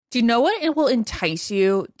Do you know what it will entice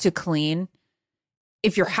you to clean?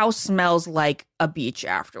 If your house smells like a beach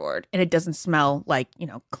afterward and it doesn't smell like,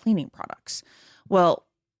 cleaning products. Well,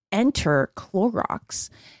 enter Clorox.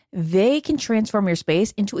 They can transform your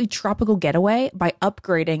space into a tropical getaway by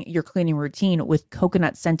upgrading your cleaning routine with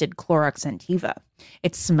coconut-scented Clorox Scentiva.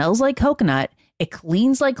 It smells like coconut, it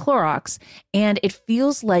cleans like Clorox, and it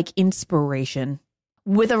feels like inspiration.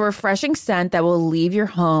 With a refreshing scent that will leave your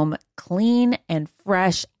home clean and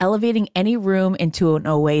fresh, elevating any room into an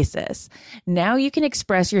oasis. Now you can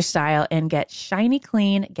express your style and get shiny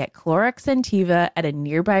clean. Get Clorox Scentiva at a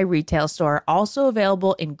nearby retail store, also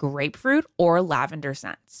available in grapefruit or lavender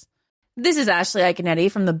scents. This is Ashley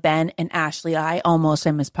Iconetti from the Ben and Ashley I Almost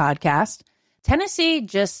Famous podcast. Tennessee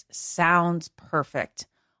just sounds perfect,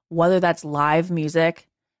 whether that's live music,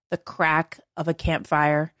 the crack of a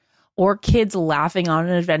campfire, or kids laughing on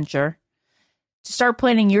an adventure. To start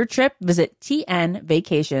planning your trip, visit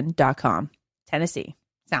tnvacation.com. Tennessee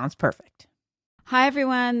sounds perfect. Hi,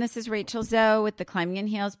 everyone. This is Rachel Zoe with the Climbing in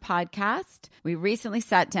Heels podcast. We recently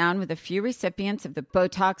sat down with a few recipients of the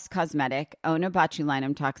Botox Cosmetic,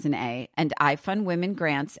 Onabotulinum Toxin A, and iFund Women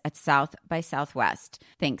grants at South by Southwest,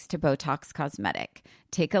 thanks to Botox Cosmetic.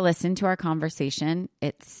 Take a listen to our conversation.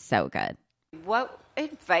 It's so good. What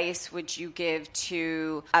advice would you give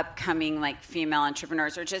to upcoming female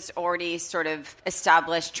entrepreneurs or just already sort of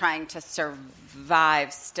established trying to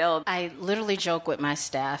survive still? I literally joke with my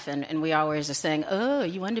staff and we always are saying, oh,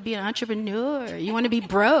 you want to be an entrepreneur? You want to be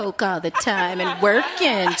broke all the time and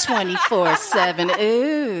working 24/7.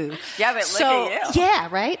 Ooh. Yeah, but look at you. Yeah,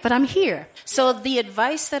 right? But I'm here. So the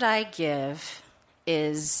advice that I give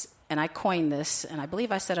is, and I coined this, and I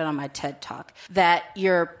believe I said it on my TED Talk, that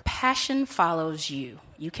your passion follows you.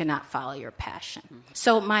 You cannot follow your passion. Mm-hmm.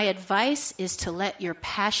 So my advice is to let your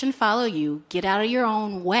passion follow you, get out of your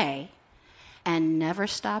own way, and never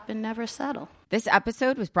stop and never settle. This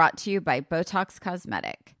episode was brought to you by Botox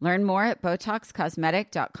Cosmetic. Learn more at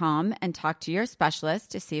BotoxCosmetic.com and talk to your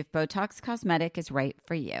specialist to see if Botox Cosmetic is right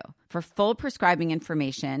for you. For full prescribing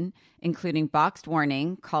information, including boxed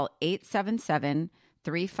warning, call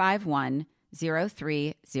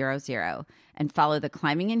 877-351-0300 and follow the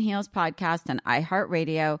Climbing in Heels podcast on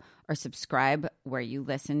iHeartRadio or subscribe where you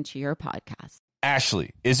listen to your podcast.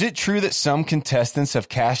 Ashley, is it true that some contestants have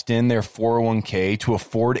cashed in their 401k to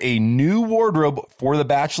afford a new wardrobe for The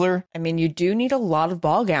Bachelor? I mean, you do need a lot of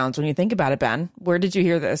ball gowns when you think about it, Ben. Where did you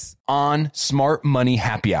hear this? On Smart Money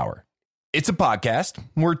Happy Hour. It's a podcast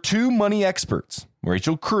where two money experts,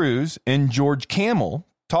 Rachel Cruz and George Kamel,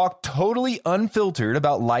 talk totally unfiltered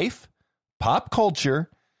about life, pop culture,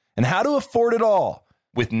 and how to afford it all,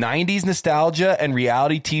 with 90s nostalgia and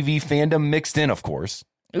reality TV fandom mixed in, of course.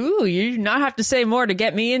 Ooh, you do not have to say more to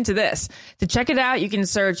get me into this. To check it out, you can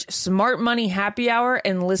search Smart Money Happy Hour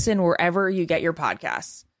and listen wherever you get your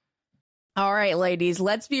podcasts. All right, ladies,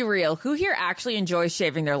 let's be real. Who here actually enjoys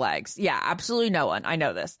shaving their legs? Yeah, absolutely no one. I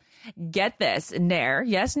know this. Get this, Nair,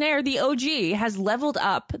 yes, Nair, the OG, has leveled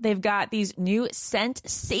up. They've got these new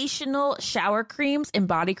sensational shower creams and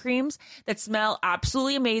body creams that smell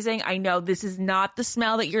absolutely amazing. I know this is not the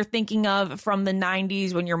smell that you're thinking of from the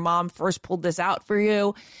 90s when your mom first pulled this out for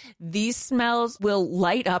you. These smells will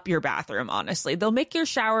light up your bathroom, honestly. They'll make your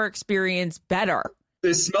shower experience better.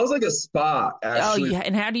 It smells like a spa, actually. Oh, yeah,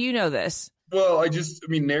 and how do you know this? Well,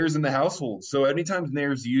 Nair's in the household, so anytime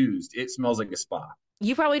Nair's used, it smells like a spa.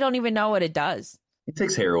 You probably don't even know what it does. It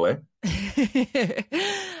takes hair away.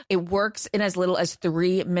 It works in as little as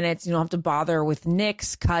 3 minutes. You don't have to bother with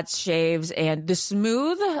nicks, cuts, shaves, and the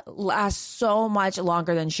smooth lasts so much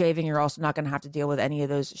longer than shaving. You're also not going to have to deal with any of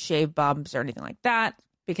those shave bumps or anything like that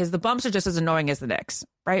because the bumps are just as annoying as the nicks,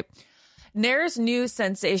 right? Nair's new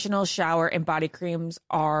sensational shower and body creams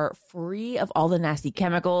are free of all the nasty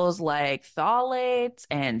chemicals like phthalates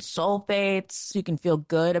and sulfates. So you can feel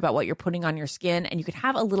good about what you're putting on your skin, and you can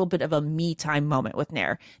have a little bit of a me time moment with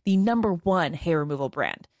Nair, the #1 hair removal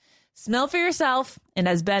brand. Smell for yourself, and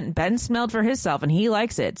as Ben smelled for himself, and he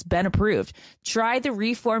likes it. It's Ben approved. Try the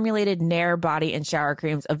reformulated Nair body and shower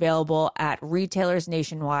creams available at retailers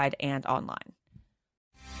nationwide and online.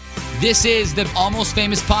 This is the Almost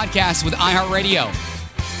Famous podcast with iHeartRadio.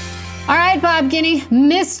 All right, Bob Guiney,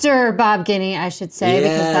 Mr. Bob Guiney, I should say,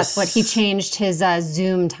 because that's what he changed his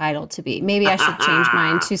Zoom title to be. Maybe I should change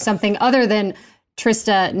mine to something other than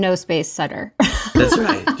Trista No Space Sutter. That's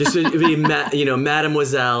right. Just it'd be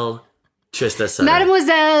Mademoiselle Trista Sutter.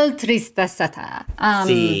 Mademoiselle Trista Sutter.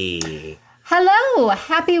 See. Hello,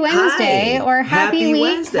 happy Wednesday. Hi. Or happy week.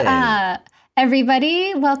 Wednesday.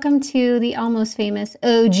 Everybody, welcome to the Almost Famous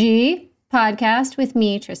OG podcast with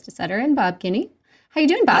me, Trista Sutter, and Bob Guiney. How you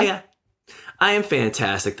doing, Bob? I am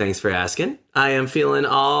fantastic. Thanks for asking. I am feeling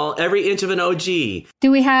every inch of an OG.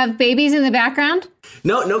 Do we have babies in the background?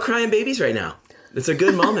 No crying babies right now. It's a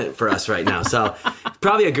good moment for us right now. So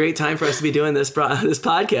probably a great time for us to be doing this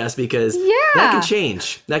podcast because that can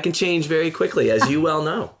change. That can change very quickly, as you well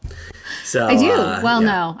know. So I do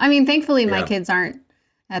know. I mean, thankfully, my kids aren't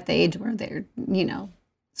at the age where they're,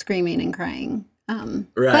 screaming and crying.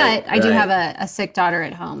 But I do have a sick daughter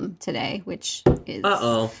at home today, which is...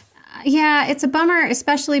 Uh-oh. Yeah, it's a bummer,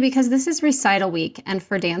 especially because this is recital week. And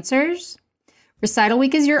for dancers, recital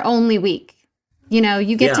week is your only week.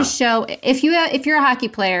 You get to show... If you're a hockey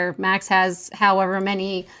player, Max has however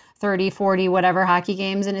many, 30, 40, whatever hockey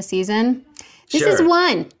games in a season. This is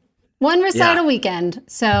one recital weekend.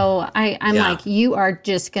 So I'm like, you are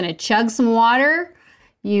just going to chug some water.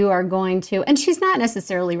 You are going to... And she's not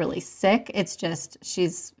necessarily really sick. It's just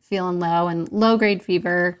she's feeling low and low-grade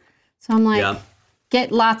fever. So I'm like...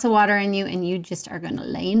 Get lots of water in you, and you just are going to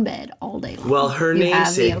lay in bed all day long. Well, her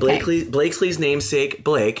namesake, Blakesley's namesake,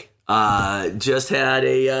 Blake, just had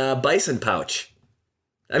a bison pouch.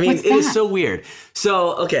 I mean, it is so weird.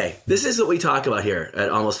 So, okay, this is what we talk about here at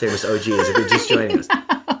Almost Famous OGs, if you're just joining us.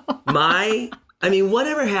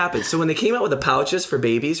 Whatever happened? So when they came out with the pouches for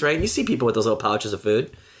babies, right? You see people with those little pouches of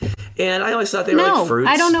food. And I always thought they were like fruits.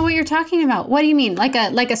 I don't know what you're talking about. What do you mean? Like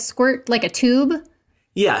a squirt, like a tube?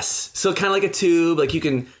 Yes. So kind of like a tube, like you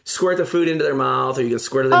can squirt the food into their mouth or you can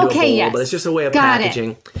squirt it into a bowl, but it's just a way of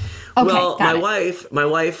packaging. Well, my wife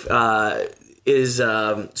is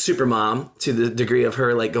super mom to the degree of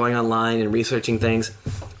her like going online and researching things.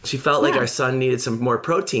 She felt like our son needed some more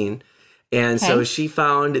protein. And so she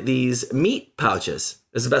found these meat pouches.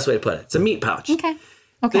 Is the best way to put it. It's a meat pouch. Okay.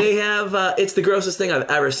 They have, it's the grossest thing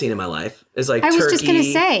I've ever seen in my life. It's like turkey, was just going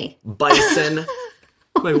to say. Bison.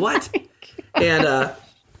 Wait, what? And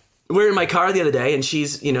we're in my car the other day, and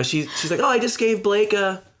she's like, "Oh, I just gave Blake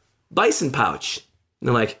a bison pouch." And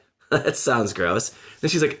I'm like, "That sounds gross." And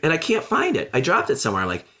she's like, "And I can't find it. I dropped it somewhere." I'm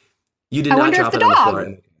like, "You did not drop it on the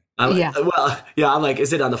floor." I'm like,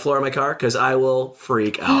 "Is it on the floor of my car? Because I will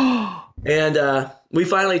freak out." And we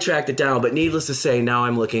finally tracked it down. But needless to say, now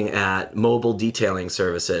I'm looking at mobile detailing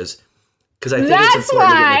services because I think it's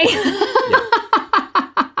important to get my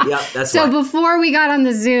that's so why. Before we got on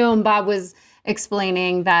the Zoom, Bob was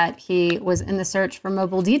explaining that he was in the search for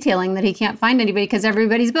mobile detailing, that he can't find anybody because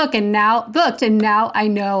everybody's booked, and now I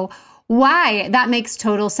know why. That makes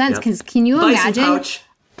total sense. Because can you imagine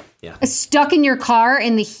stuck in your car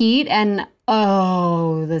in the heat and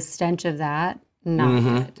the stench of that? Not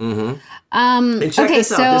good. Mm-hmm. And check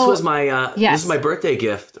this out. This was my this is my birthday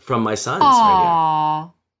gift from my sons. Right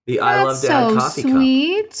here. The I Love Dad coffee cup.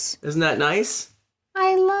 Isn't that nice?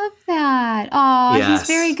 I love that. Oh, he's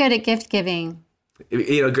very good at gift giving.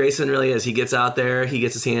 Grayson really is. He gets out there, he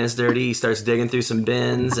gets his hands dirty, he starts digging through some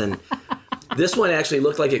bins, and this one actually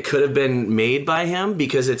looked like it could have been made by him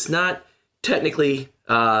because it's not technically.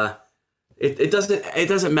 It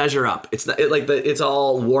doesn't measure up. It's not it's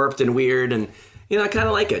all warped and weird, and I kind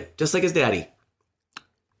of like it, just like his daddy.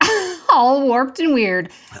 All warped and weird,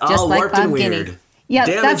 just like Bob Guinea. Yep,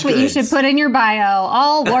 that's what you should put in your bio.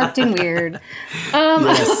 All warped and weird.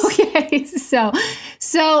 Okay, so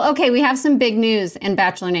we have some big news in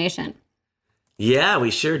Bachelor Nation. Yeah, we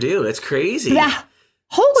sure do. It's crazy. Yeah.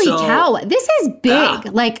 Holy cow. This is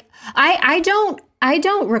big. Like I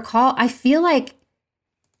don't recall. I feel like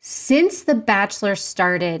since The Bachelor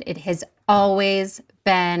started, it has always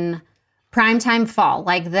been primetime fall.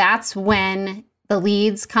 Like that's when the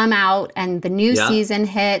leads come out and the new season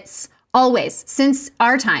hits. Always, since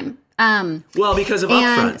our time. Because of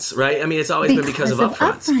upfronts, right? I mean, it's always been because of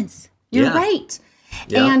upfronts. You're right.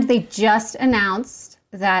 Yep. And they just announced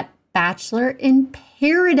that Bachelor in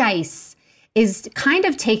Paradise is kind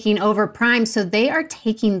of taking over Prime. So they are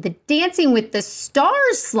taking the Dancing with the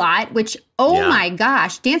Stars slot, which, my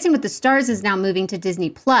gosh, Dancing with the Stars is now moving to Disney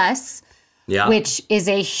Plus, which is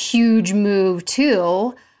a huge move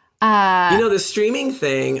too. The streaming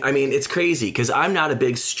thing, I mean, it's crazy because I'm not a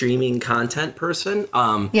big streaming content person.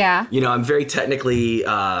 I'm very technically,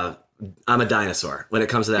 I'm a dinosaur when it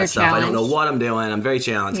comes to that stuff. Challenged. I don't know what I'm doing. I'm very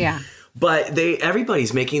challenged. Yeah. But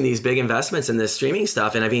everybody's making these big investments in this streaming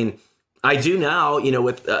stuff. And I mean, I do now,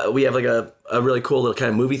 with, we have like a really cool little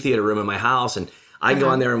kind of movie theater room in my house, and I can go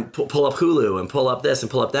on there and pull up Hulu and pull up this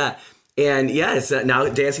and pull up that. And it's now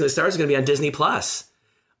Dancing with the Stars is going to be on Disney Plus,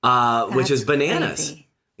 which is bananas. Crazy.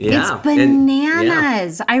 Yeah. It's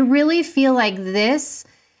bananas. I really feel like this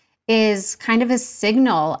is kind of a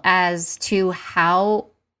signal as to how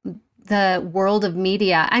the world of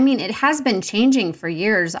media, I mean, it has been changing for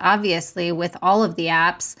years, obviously, with all of the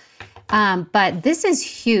apps But this is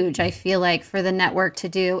huge, I feel like, for the network to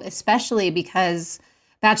do, especially because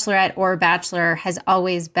Bachelorette or Bachelor has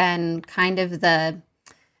always been kind of the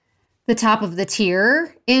top of the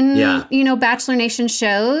tier in, Bachelor Nation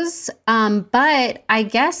shows. But I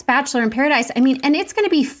guess Bachelor in Paradise, and it's going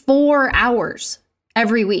to be 4 hours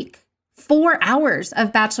every week. 4 hours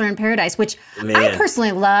of Bachelor in Paradise, which I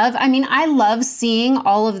personally love. I love seeing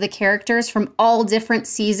all of the characters from all different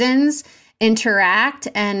seasons interact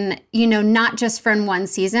and, not just from one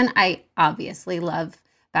season. I obviously love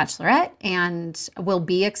Bachelorette and will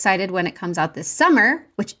be excited when it comes out this summer,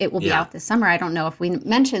 which it will be out this summer. I don't know if we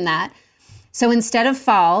mentioned that. So instead of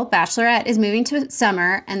fall, Bachelorette is moving to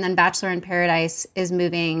summer, and then Bachelor in Paradise is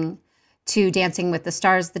moving to Dancing with the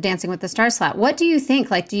Stars, the Dancing with the Stars slot. What do you think?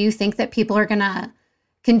 Do you think that people are going to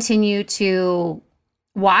continue to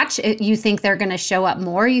watch? You think they're going to show up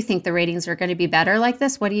more? You think the ratings are going to be better like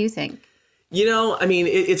this? What do you think?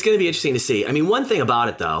 It's going to be interesting to see. One thing about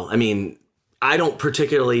it, though, I'm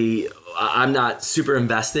not super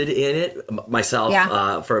invested in it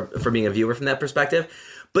myself for being a viewer from that perspective.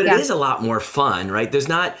 But it is a lot more fun, right? There's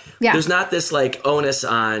not this onus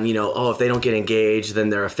on, if they don't get engaged, then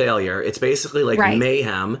they're a failure. It's basically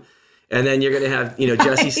mayhem. And then you're going to have,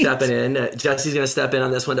 Jesse stepping in. Jesse's going to step in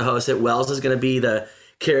on this one to host it. Wells is going to be the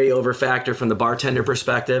carryover factor from the bartender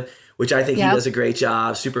perspective, which I think he does a great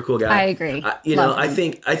job. Super cool guy. I agree. I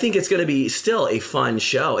think it's going to be still a fun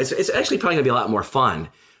show. It's actually probably going to be a lot more fun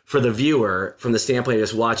for the viewer from the standpoint of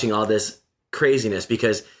just watching all this craziness,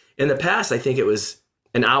 because in the past, I think it was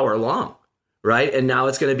an hour long, right? And now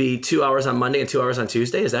it's going to be 2 hours on Monday and 2 hours on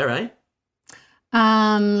Tuesday. Is that right?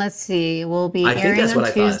 Let's see. We'll be airing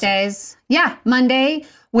on Tuesdays. Yeah, Monday,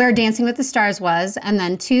 where Dancing with the Stars was, and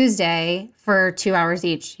then Tuesday for 2 hours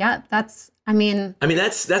each. Yeah, that's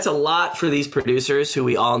a lot for these producers who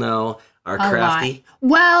we all know are crafty.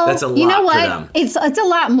 Well, that's a lot you know what? For them. It's a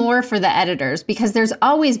lot more for the editors, because there's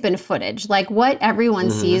always been footage. What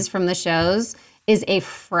everyone sees from the shows is a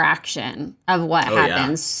fraction of what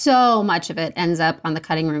happens. So much of it ends up on the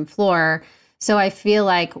cutting room floor. So I feel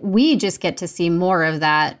like we just get to see more of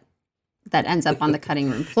that ends up on the cutting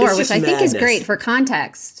room floor, which I think is great for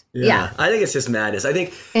context. Yeah. I think it's just madness. I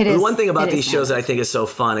think the one thing about these shows that I think is so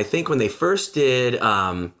fun, I think when they first did,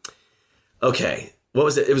 what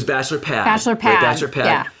was it? It was Bachelor Pad. Bachelor Pad. Right, Bachelor Pad.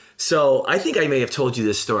 Yeah. So I think I may have told you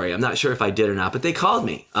this story. I'm not sure if I did or not, but they called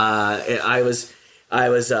me. I was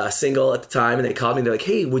single at the time, and they called me. And they're like,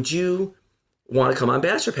 "Hey, would you want to come on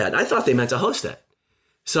Bachelor Pad?" And I thought they meant to host it.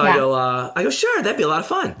 So I go, sure, that'd be a lot of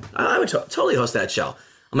fun. I would totally host that show.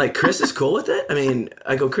 I'm like, Chris is cool with it?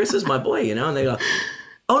 I go, Chris is my boy, And they go,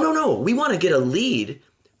 oh, no, we want to get a lead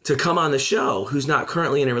to come on the show who's not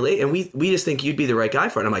currently in a relationship, and we just think you'd be the right guy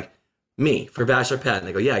for it. And I'm like, me, for Bachelor Pad? And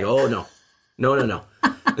they go, yeah. I go, oh, no. And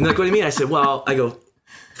they're like, what do you mean? I said,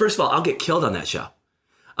 first of all, I'll get killed on that show.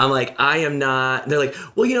 I'm like, I am not. They're like,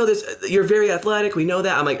 well, you're very athletic. We know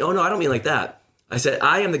that. I'm like, oh, no, I don't mean like that. I said,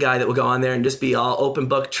 I am the guy that will go on there and just be all open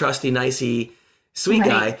book, trusty, nicey, sweet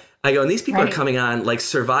guy. I go, and these people are coming on like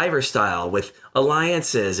Survivor style with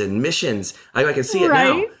alliances and missions. I can see it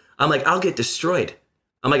now. I'm like, I'll get destroyed.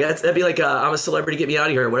 I'm like, that'd be like I'm a Celebrity, Get Me Out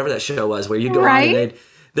of Here, or whatever that show was, where you go on and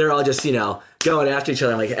they're all just, going after each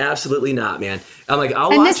other. I'm like, absolutely not, man. I'm like, I'll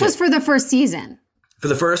watch it. And this was for the first season. For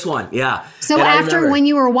the first one, yeah. So when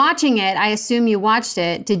you were watching it, I assume you watched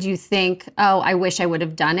it, did you think, oh, I wish I would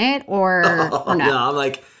have done it, or no? No, I'm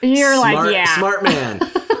like, smart man.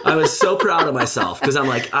 I was so proud of myself, because I'm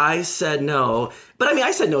like, I said no. But I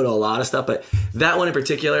said no to a lot of stuff, but that one in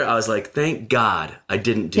particular, I was like, thank God I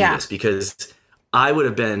didn't do this, because I would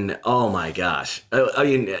have been, oh my gosh.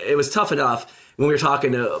 It was tough enough when we were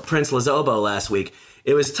talking to Prince Lazobo last week.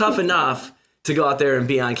 It was tough enough to go out there and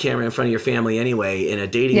be on camera in front of your family anyway, in a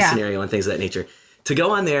dating scenario and things of that nature. To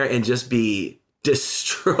go on there and just be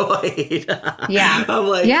destroyed. I'm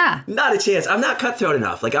like, not a chance. I'm not cutthroat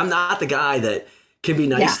enough. I'm not the guy that can be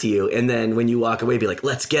nice to you, and then when you walk away, be like,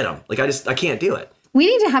 let's get him. I can't do it. We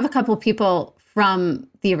need to have a couple people from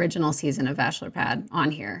the original season of Bachelor Pad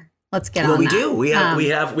on here. Let's get on that. Well, we do.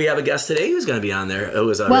 We have a guest today who's going to be on there. It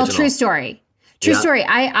was original. Well, true story.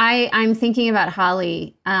 I'm thinking about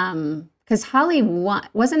Holly, because Holly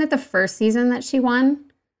wasn't it the first season that she won?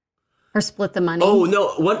 Or split the money? Oh,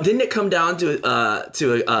 no. Didn't it come down to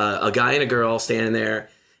a guy and a girl standing there,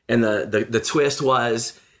 and the twist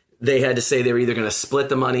was they had to say they were either going to split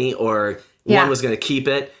the money or one was going to keep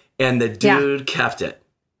it, and the dude kept it.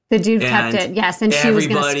 The dude kept it, yes, and she was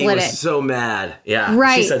going to split it. Everybody was so mad. Yeah,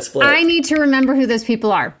 right. She said split. I need to remember who those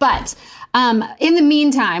people are. But in the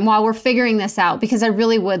meantime, while we're figuring this out, because I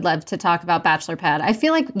really would love to talk about Bachelor Pad, I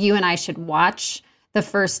feel like you and I should watch the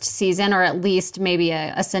first season, or at least maybe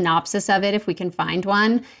a synopsis of it if we can find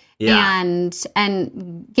one. Yeah.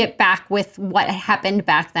 And get back with what happened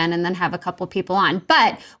back then, and then have a couple people on.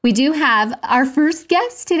 But we do have our first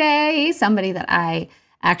guest today, somebody that I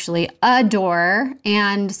actually adore,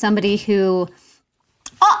 and somebody who,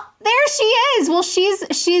 oh, there she is. Well, she's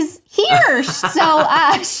here. So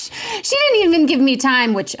she didn't even give me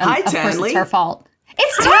time, which of course it's her fault.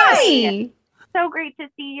 It's Tanley. So great to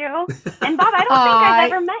see you. And Bob, I don't think I've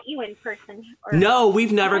ever met you in person. No,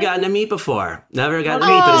 we've never gotten to meet before. Never gotten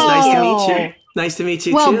to meet, but it's nice to meet you. Nice to meet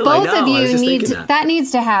you, well, too. Well, both of you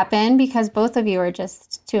needs to happen, because both of you are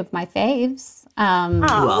just two of my faves.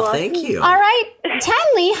 Well, thank you. All right.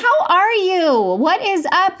 Tanley, how are you? What is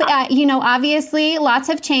up? Obviously, lot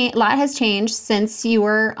has changed since you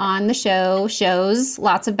were on the shows,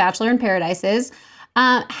 lots of Bachelor in Paradises.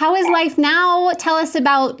 How is life now? Tell us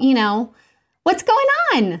about, what's going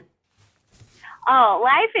on? Oh,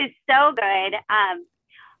 life is so good.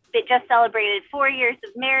 It just celebrated 4 years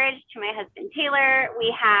of marriage to my husband, Taylor.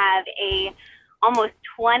 We have a almost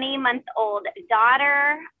 20-month-old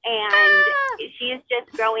daughter, and she is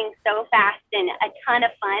just growing so fast and a ton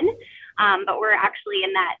of fun. But we're actually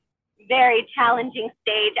in that very challenging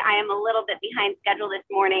stage. I am a little bit behind schedule this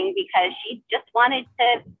morning because she just wanted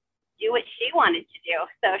to do what she wanted to do.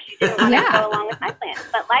 So she didn't want to go along with my plans.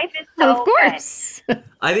 But life is so Of course. good.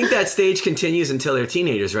 I think that stage continues until they're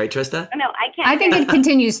teenagers, right, Trista? No, I can't. I think it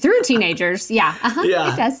continues through teenagers. Yeah.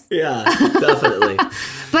 Yeah. It does. Yeah, definitely.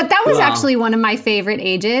 But that was actually one of my favorite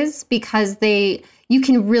ages, because you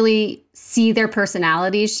can really see their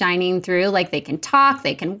personalities shining through. Like, they can talk,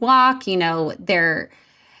 they can walk,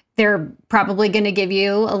 they're probably going to give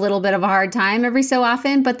you a little bit of a hard time every so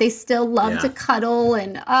often, but they still love to cuddle.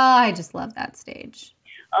 And I just love that stage.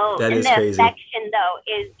 Oh, that and is the crazy. affection, though,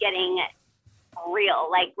 is getting real.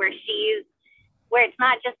 Like, where it's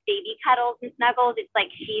not just baby cuddles and snuggles. It's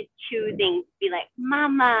like she's choosing to be like,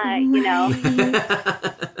 Mama,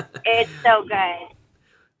 It's so good.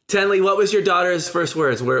 Tanley, what was your daughter's first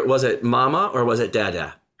words? Was it Mama or was it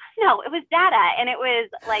Dada? No, it was Dada, and it was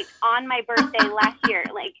like on my birthday last year,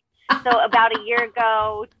 so about a year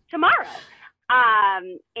ago tomorrow.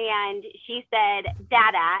 And she said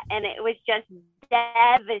Dada, and it was just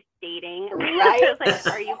devastating. Right? I was like,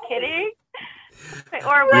 are you kidding?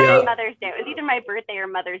 Or was it Mother's Day? It was either my birthday or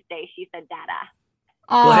Mother's Day. She said Dada.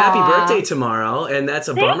 Well, happy birthday tomorrow, and that's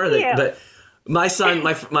a bummer. Thank you. But my son,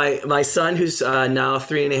 my son, who's now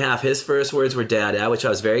 3.5, his first words were Dada, which I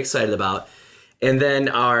was very excited about. And then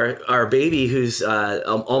our baby, who's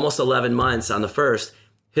almost 11 months on the first,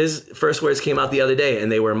 his first words came out the other day,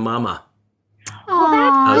 and they were Mama.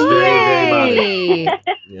 I was very, very bummed.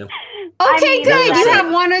 Yeah. Okay, good. You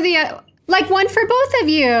have one or the other. Like one for both of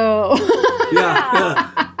you. Yeah.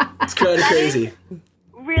 It's kind of crazy.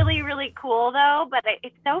 Really, really cool, though. But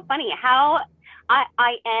it's so funny how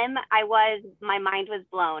my mind was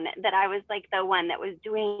blown that I was like the one that was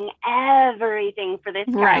doing everything for this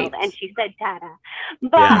child, and she said Dada.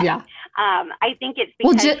 But I think it's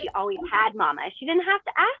because she always had Mama. She didn't have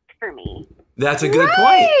to ask for me. That's a good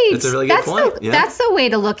point. That's a really good point. That's the way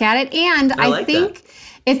to look at it. And I think,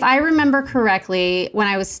 if I remember correctly, when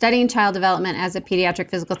I was studying child development as a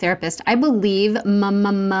pediatric physical therapist, I believe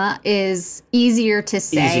mama is easier to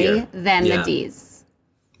say than the D's.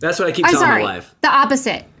 That's what I keep telling my wife. The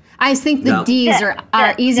opposite. I think the D's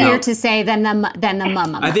are easier to say than the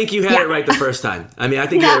mama. I think you had it right the first time. I mean, I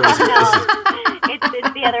think you had it right.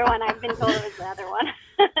 It's the other one. I've been told it was the other one.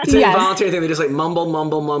 It's an involuntary thing. They just like mumble.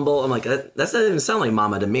 I'm like, that doesn't even sound like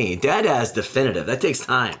Mama to me. Dada is definitive. That takes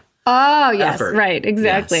time. Oh, yes. Effort. Right.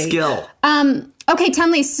 Exactly. Skill. Okay,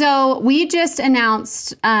 Tanley. So we just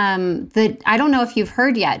announced that, I don't know if you've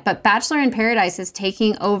heard yet, but Bachelor in Paradise is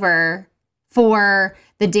taking over for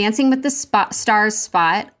the Dancing with the Stars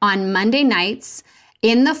spot on Monday nights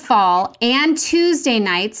in the fall and Tuesday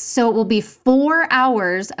nights. So it will be 4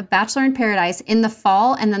 hours of Bachelor in Paradise in the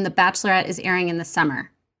fall, and then The Bachelorette is airing in the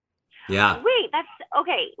summer. Yeah. Wait, that's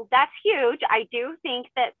huge. I do think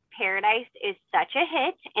that Paradise is such a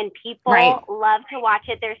hit, and people love to watch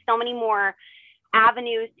it. There's so many more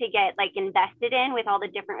avenues to get like invested in with all the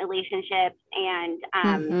different relationships and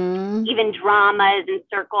even dramas and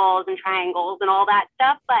circles and triangles and all that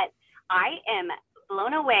stuff. But I am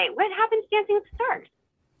blown away. What happened to Dancing with the Stars?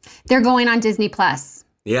 They're going on Disney Plus.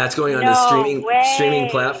 Yeah, it's going on the streaming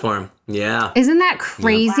platform. Yeah. Isn't that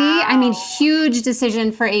crazy? Wow. I mean, huge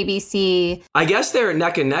decision for ABC. I guess they're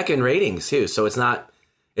neck and neck in ratings too, so it's not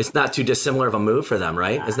too dissimilar of a move for them,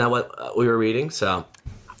 right? Isn't that what we were reading? So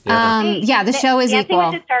the show is Dancing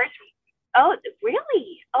equal. With the Stars. Oh,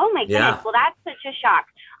 really? Oh my goodness. Yeah. Well, that's such a shock.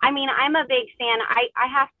 I mean, I'm a big fan. I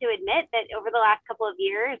have to admit that over the last couple of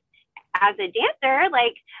years as a dancer,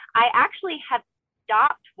 like I actually have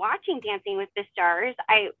stopped watching Dancing with the Stars.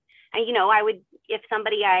 I would, if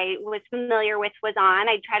somebody I was familiar with was on,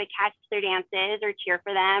 I'd try to catch their dances or cheer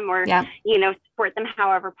for them or, support them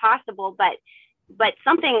however possible. But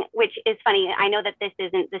something which is funny, I know that this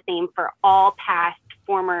isn't the same for all past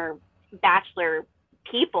former Bachelor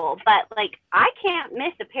people, but like I can't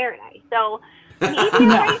miss a Paradise. So maybe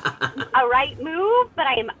a right move, but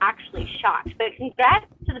I am actually shocked. But congrats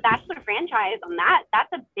to the Bachelor franchise on that.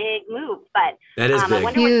 That's a big move. But that is big. I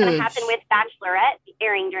wonder what's going to happen with Bachelorette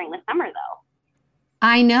airing during the summer, though.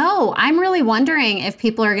 I know. I'm really wondering if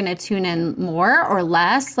people are going to tune in more or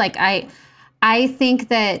less. Like I think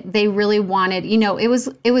that they really wanted, it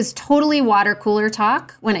was totally water cooler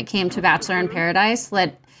talk when it came to Bachelor in Paradise.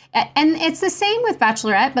 And it's the same with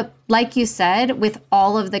Bachelorette, but like you said, with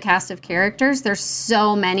all of the cast of characters, there's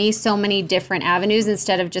so many different avenues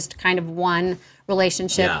instead of just kind of one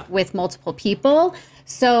relationship with multiple people.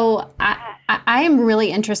 So I am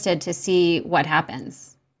really interested to see what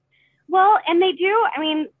happens. Well, and they do, I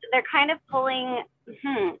mean, they're kind of pulling,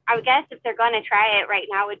 I guess if they're going to try it right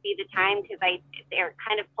now would be the time, because they're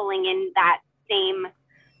kind of pulling in that same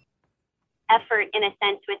effort in a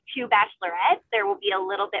sense with 2 Bachelorettes. There will be a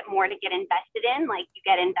little bit more to get invested in, like you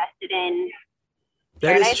get invested in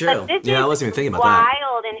Paradise. That is true. I wasn't even thinking about that.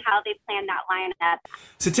 Wild in how they planned that lineup.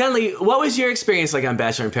 So Tenley, what was your experience like on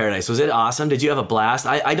Bachelor in Paradise? Was it awesome? Did you have a blast?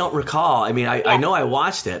 I don't recall. I mean, I know I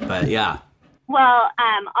watched it, but yeah. Well,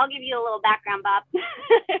 I'll give you a little background, Bob.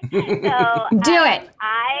 So do it.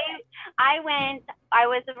 I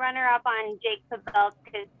was a runner-up on Jake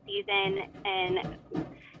Pavelka's season, and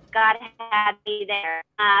God had me there.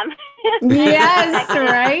 Yes,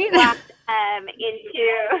 right?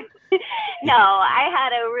 No, I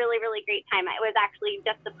had a really, really great time. It was actually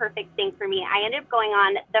just the perfect thing for me. I ended up going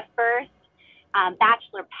on the first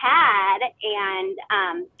Bachelor pad and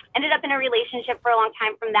ended up in a relationship for a long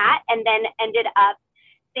time from that, and then ended up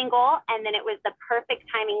single. And then it was the perfect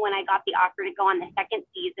timing when I got the offer to go on the second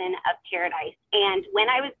season of Paradise. And when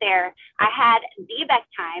I was there, I had the best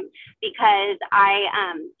time because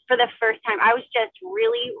for the first time, I was just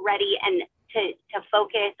really ready and to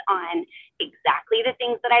focus on exactly the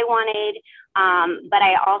things that I wanted. But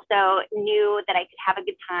I also knew that I could have a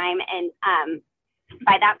good time. And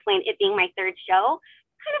by that point, it being my third show,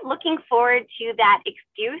 kind of looking forward to that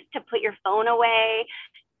excuse to put your phone away,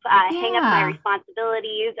 hang up my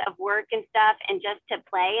responsibilities of work and stuff, and just to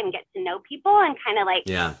play and get to know people and kind of like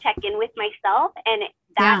check in with myself. And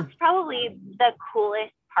that's probably the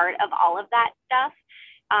coolest part of all of that stuff,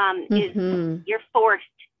 is you're forced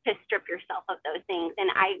to strip yourself of those things. And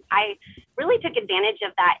I really took advantage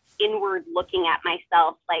of that inward looking at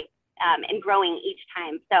myself, like, and growing each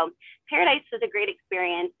time. So Paradise was a great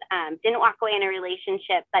experience. Didn't walk away in a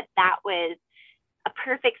relationship, but that was a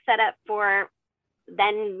perfect setup for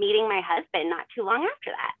then meeting my husband not too long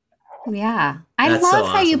after that. Yeah. I love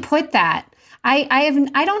how you put that.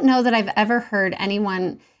 I don't know that I've ever heard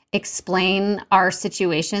anyone explain our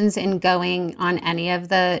situations in going on any of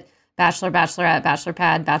the Bachelor, Bachelorette, Bachelor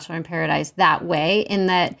Pad, Bachelor in Paradise that way, in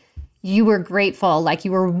that you were grateful, like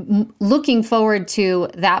you were looking forward to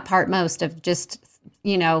that part most of just,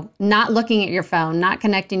 not looking at your phone, not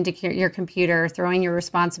connecting to your computer, throwing your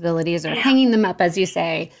responsibilities or hanging them up, as you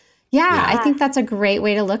say. Yeah, I think that's a great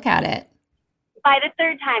way to look at it. By the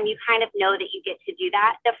third time, you kind of know that you get to do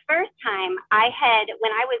that. The first time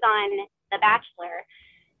when I was on The Bachelor,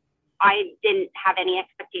 I didn't have any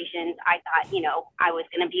expectations. I thought, I was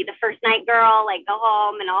going to be the first night girl, like go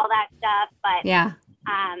home and all that stuff. But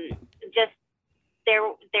just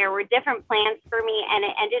there were different plans for me, and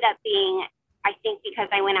it ended up being, I think, because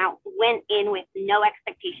I went in with no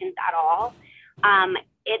expectations at all.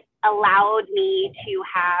 It allowed me to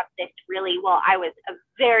have this I was a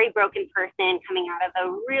very broken person coming out of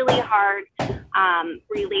a really hard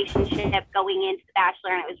relationship going into The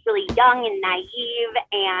Bachelor, and I was really young and naive,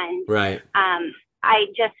 and I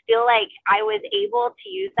just feel like I was able to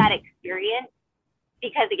use that experience,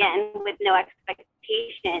 because again, with no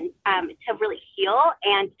expectations, to really heal.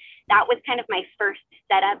 And that was kind of my first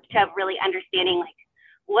setup to really understanding like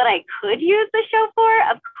what I could use the show for.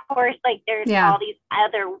 Of course, like there's all these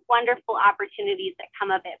other wonderful opportunities that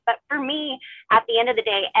come of it. But for me, at the end of the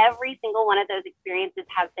day, every single one of those experiences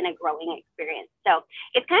has been a growing experience. So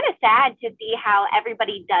it's kind of sad to see how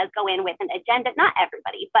everybody does go in with an agenda. Not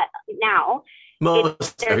everybody, but now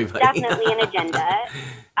there's definitely an agenda.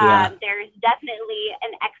 There's definitely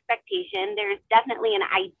an expectation. There's definitely an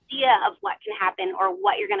idea of what can happen or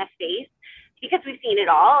what you're going to face, because we've seen it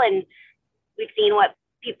all, and we've seen what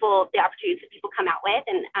the opportunities that people come out with,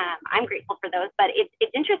 and I'm grateful for those. But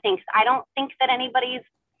it's interesting because I don't think that anybody's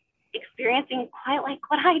experiencing quite like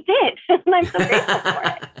what I did, and I'm so grateful for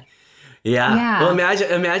it. Yeah. Well,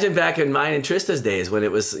 imagine back in mine and Trista's days when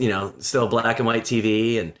it was, still black and white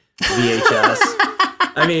TV and VHS.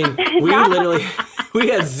 I mean, we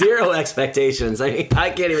had zero expectations. I mean,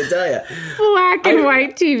 I can't even tell you. Black and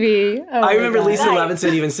white TV. Oh, I remember Lisa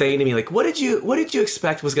Levinson even saying to me, like, what did you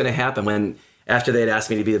expect was going to happen when after they had asked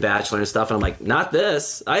me to be the Bachelor and stuff? And I'm like, not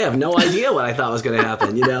this. I have no idea what I thought was going to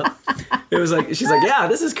happen. It was like, she's like, yeah,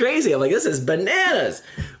 this is crazy. I'm like, this is bananas.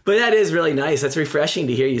 But that is really nice. That's refreshing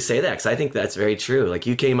to hear you say that, because I think that's very true. Like,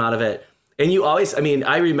 you came out of it. And you always, I mean,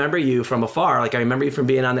 I remember you from afar. Like, I remember you from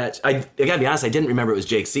being on that. I gotta be honest, I didn't remember it was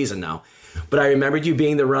Jake's season now. But I remembered you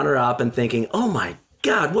being the runner-up and thinking, oh my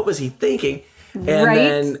God, what was he thinking?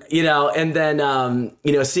 And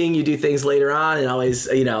then, seeing you do things later on and always,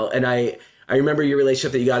 and I remember your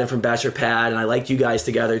relationship that you got in from Bachelor Pad, and I liked you guys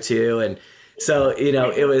together too. And so,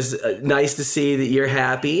 it was nice to see that you're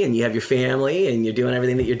happy and you have your family and you're doing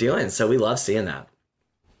everything that you're doing. So we love seeing that.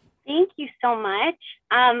 Thank you so much.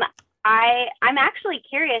 I'm actually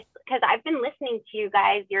curious because I've been listening to you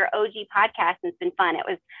guys, your OG podcast, and it's been fun. It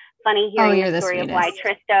was funny hearing the story of why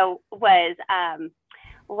Trista was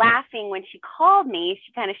laughing when she called me.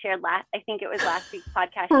 She kind of shared I think it was last week's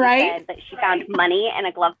podcast. She said that she found money in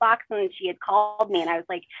a glove box and she had called me, and I was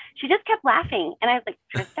like, she just kept laughing. And I was like,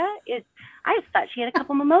 Trista I just thought she had a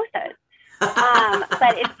couple mimosas.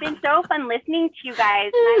 But it's been so fun listening to you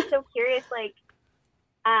guys. And I'm so curious, like,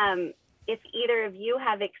 if either of you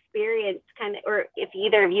have experienced or if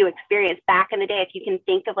either of you experienced back in the day, if you can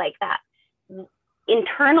think of like that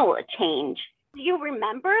internal change. Do you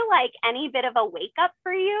remember like any bit of a wake up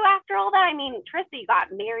for you after all that? I mean, Trista, you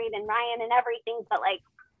got married and Ryan and everything, but like,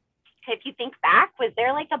 if you think back, was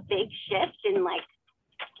there like a big shift in like,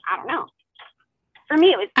 I don't know. For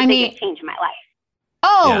me, it was the biggest change in my life.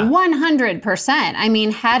 Oh, yeah. 100%. I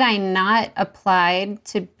mean, had I not applied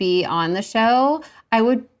to be on the show, I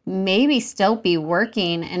would maybe still be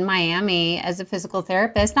working in Miami as a physical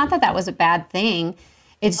therapist. Not that that was a bad thing.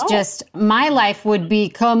 It's just my life would be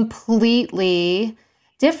completely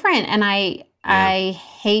different. And I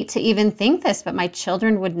hate to even think this, but my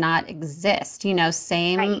children would not exist.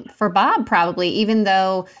 Same for Bob, probably, even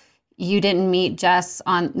though you didn't meet Jess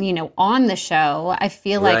on the show. I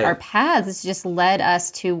feel like our paths just led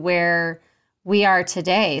us to where we are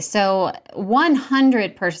today. So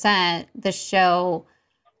 100% the show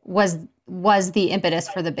was the impetus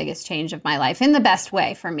for the biggest change of my life, in the best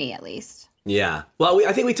way for me, at least. Yeah. Well,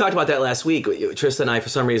 I think we talked about that last week. Trista and I, for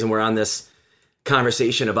some reason, were on this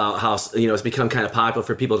conversation about how, it's become kind of popular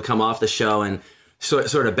for people to come off the show and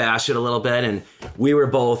sort of bash it a little bit. And we were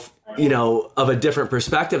both, of a different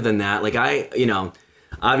perspective than that. Like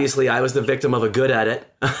obviously I was the victim of a good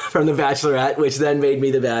edit from The Bachelorette, which then made me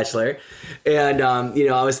The Bachelor. And,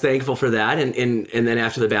 I was thankful for that. And then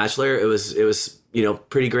after The Bachelor, it was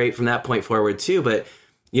pretty great from that point forward too. But,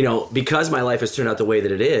 because my life has turned out the way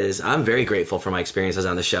that it is, I'm very grateful for my experiences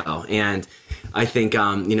on the show. And I think,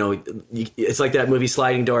 it's like that movie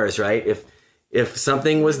Sliding Doors, right? If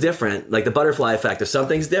something was different, like the butterfly effect, if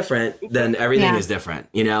something's different, then everything is different,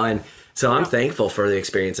 And so I'm thankful for the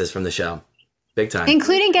experiences from the show. Big time.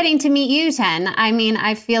 Including getting to meet you, Ten. I mean,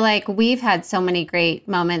 I feel like we've had so many great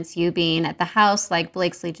moments, you being at the house, like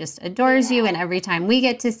Blakesley just adores you, and every time we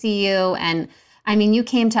get to see you. And I mean, you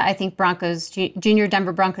came to, I think, Broncos, Junior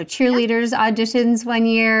Denver Bronco cheerleaders auditions one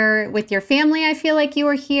year with your family. I feel like you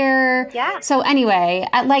were here. Yeah. So anyway,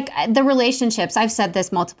 like the relationships, I've said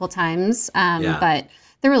this multiple times, but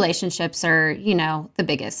the relationships are, the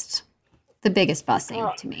biggest blessing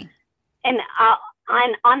to me. And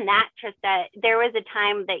on that, Trista, there was a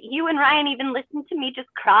time that you and Ryan even listened to me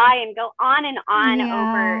just cry and go on and on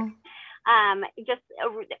over just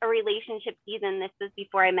a relationship season. This was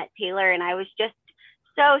before I met Taylor, and I was just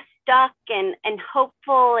so stuck and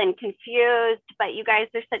hopeful and confused. But you guys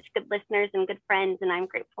are such good listeners and good friends, and I'm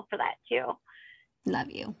grateful for that too.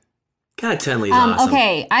 Love you. God, Tenley's awesome.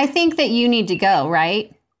 Okay, I think that you need to go,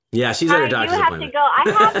 right? Yeah, she's at her doctor's appointment. I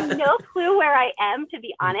do have to go. I have no clue where I am, to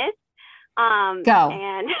be honest. Go.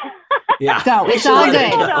 And go. It's all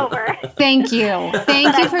good. It's over. Thank you.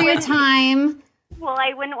 Thank you for your time. Well,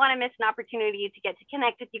 I wouldn't want to miss an opportunity to get to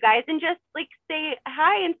connect with you guys and just like say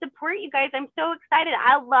hi and support you guys. I'm so excited.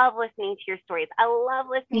 I love listening to your stories. I love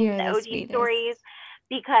listening to the OG stories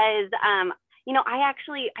because,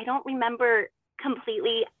 I don't remember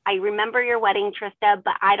completely. I remember your wedding, Trista,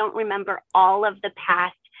 but I don't remember all of the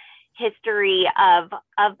past history of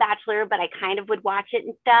Bachelor, but I kind of would watch it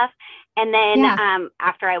and stuff. And then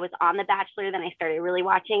after I was on The Bachelor, then I started really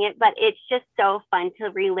watching it. But it's just so fun to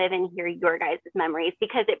relive and hear your guys' memories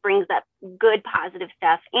because it brings up good, positive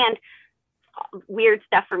stuff and weird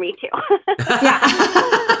stuff for me too.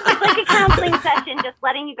 It's like a counseling session, just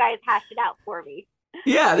letting you guys hash it out for me.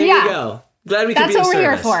 Yeah, there you go. Glad we could be of service.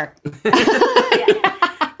 That's what we're here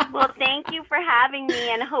for. Well, thank you for having me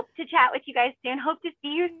and hope to chat with you guys soon. Hope to see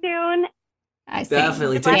you soon.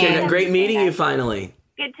 Definitely. Take care. Great meeting you finally.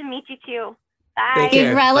 Good to meet you too. Bye.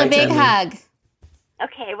 Give Rel a big hug.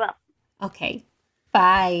 Okay, well. Okay.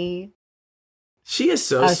 Bye. She is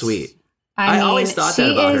so sweet. I mean, always thought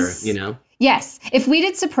that about her, you know? Yes. If we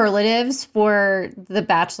did superlatives for the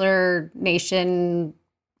Bachelor Nation,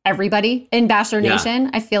 everybody in Bachelor Nation,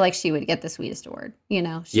 I feel like she would get the sweetest award. You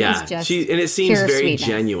know, she's just and it seems very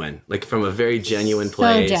genuine, like from a very genuine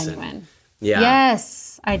place. So genuine. And,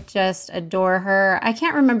 Yes. I just adore her. I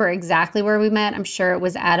can't remember exactly where we met. I'm sure it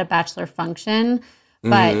was at a Bachelor function,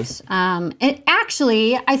 but it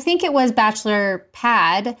actually, I think it was Bachelor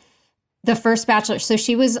Pad, the first Bachelor. So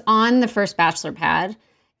she was on the first Bachelor Pad.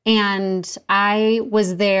 And I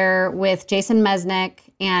was there with Jason Mesnick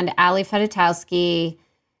and Ali Fedotowsky,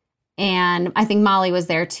 and I think Molly was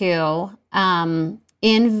there too.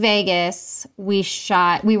 In Vegas, we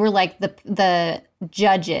were like the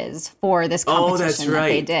judges for this competition. Oh, that's right. That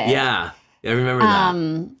they did. Yeah, I remember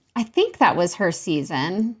that. I think that was her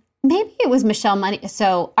season. Maybe it was Michelle Money.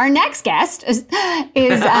 So our next guest is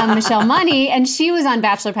Michelle Money, and she was on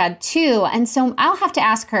Bachelor Pad too. And so I'll have to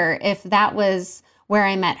ask her if that was where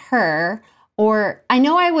I met her, or I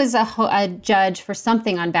know I was a judge for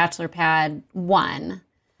something on Bachelor Pad 1.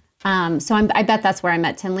 So I bet that's where I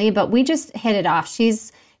met Tinley, but we just hit it off.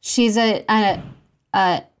 She's a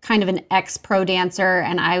kind of an ex-pro dancer,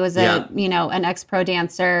 and I was an ex-pro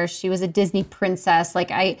dancer. She was a Disney princess.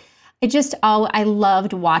 Like I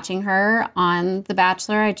loved watching her on The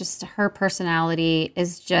Bachelor. Her personality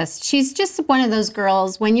is she's just one of those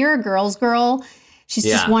girls. When you're a girl's girl, she's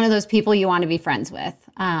just one of those people you want to be friends with.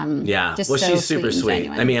 She's super sweet.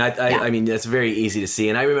 I mean, I mean, that's very easy to see.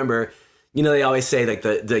 And I remember, they always say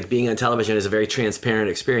like being on television is a very transparent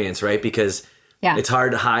experience, right? Because it's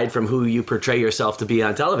hard to hide from who you portray yourself to be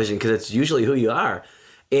on television because it's usually who you are.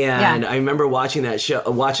 And I remember watching that show,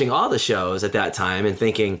 watching all the shows at that time and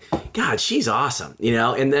thinking, God, she's awesome,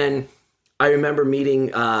 And then I remember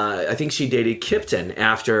meeting, I think she dated Kipton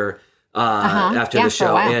after the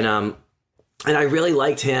show. And I really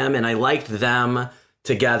liked him and I liked them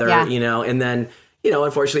together, and then,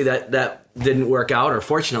 unfortunately that didn't work out, or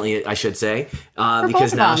fortunately, I should say,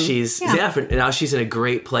 because now she's now she's in a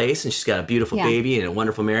great place and she's got a beautiful baby and a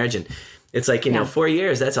wonderful marriage. And it's like, 4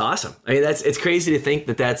 years, that's awesome. I mean, it's crazy to think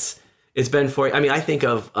it's been 4. I mean, I think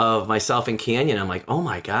of myself and Canyon. I'm like, oh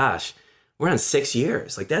my gosh, we're on 6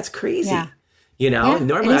 years. Like, that's crazy.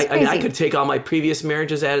 Normally I could take all my previous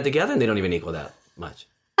marriages added together and they don't even equal that much.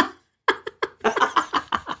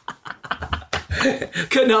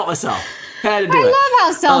 Couldn't help myself. Had to do it. I love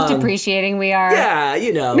how self-depreciating we are. Yeah,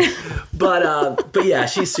 but yeah,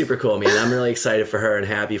 she's super cool, man. I'm really excited for her and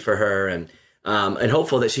happy for her, and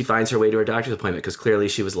hopeful that she finds her way to her doctor's appointment because clearly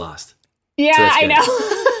she was lost. Yeah, so I know.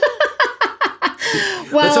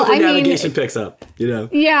 Well, let's hope her navigation picks up.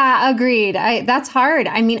 Yeah, agreed. That's hard.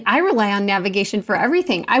 I mean, I rely on navigation for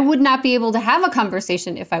everything. I would not be able to have a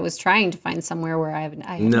conversation if I was trying to find somewhere where I have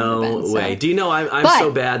no never been, way. So. Do you know I'm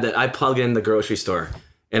so bad that I plug in the grocery store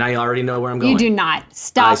and I already know where I'm going? You do not.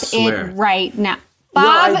 Stop it right now.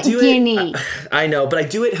 Bob Guiney. I know, but I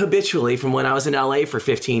do it habitually from when I was in LA for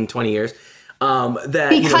 15, 20 years.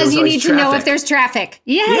 Because you need to know if there's traffic.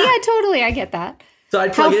 Yeah, totally. I get that. So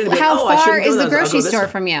I'd plug it in and be like, how far is the grocery store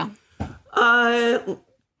from you? 5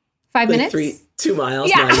 minutes? 2 miles.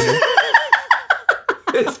 Yeah.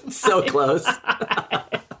 It's so close.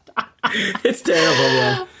 It's terrible,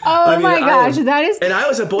 man. Oh my gosh, that is. And I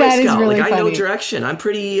was a Boy Scout. Really I funny. know direction. I'm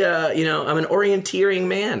pretty, I'm an orienteering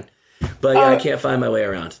man. But I can't find my way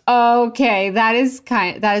around. Okay, that is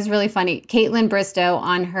really funny. Caitlin Bristow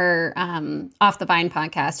on her Off the Vine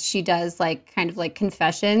podcast, she does kind of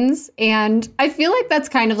confessions, and I feel like that's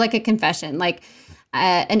kind of like a confession.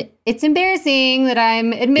 And it's embarrassing that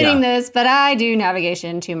I'm admitting this, but I do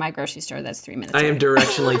navigation to my grocery store. That's 3 minutes. I am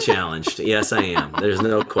directionally challenged. Yes, I am. There's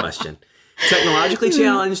no question. Technologically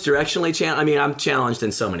challenged, directionally challenged. I mean, I'm challenged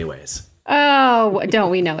in so many ways. Oh,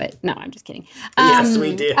 don't we know it? No, I'm just kidding. Yes,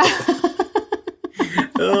 we do.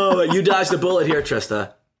 Oh, you dodged a bullet here,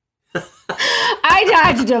 Trista.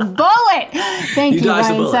 I dodged a bullet. Thank you,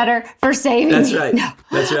 Ryan Sutter, for saving me. That's right. No.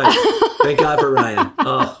 That's right. Thank God for Ryan.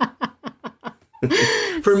 Oh.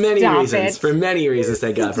 For many reasons. For many reasons,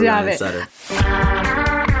 thank God for Ryan Sutter.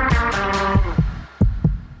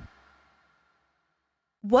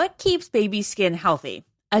 What keeps baby skin healthy?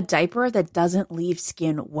 A diaper that doesn't leave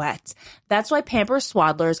skin wet. That's why Pampers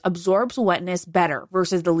Swaddlers absorbs wetness better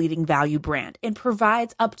versus the leading value brand and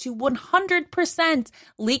provides up to 100%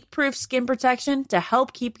 leak-proof skin protection to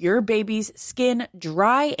help keep your baby's skin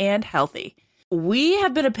dry and healthy. We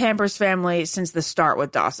have been a Pampers family since the start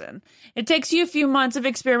with Dawson. It takes you a few months of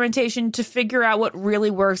experimentation to figure out what really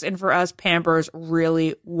works, and for us, Pampers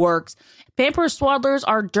really works. Pampers Swaddlers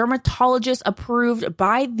are dermatologist approved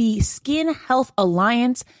by the Skin Health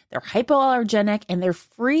Alliance. They're hypoallergenic and they're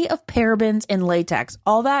free of parabens and latex.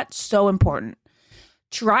 All that so important.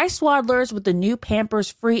 Try Swaddlers with the new Pampers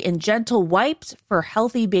Free and Gentle wipes for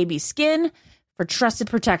healthy baby skin. For trusted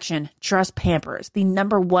protection, trust Pampers, the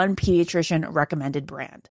 #1 pediatrician recommended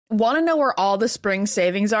brand. Want to know where all the spring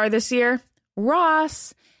savings are this year?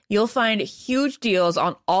 Ross. You'll find huge deals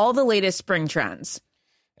on all the latest spring trends.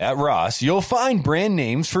 At Ross, you'll find brand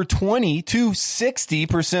names for 20 to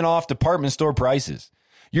 60% off department store prices.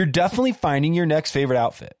 You're definitely finding your next favorite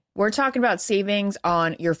outfit. We're talking about savings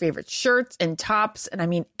on your favorite shirts and tops, and I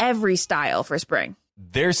mean every style for spring.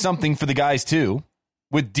 There's something for the guys too,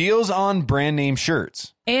 with deals on brand name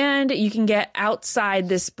shirts. And you can get outside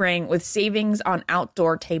this spring with savings on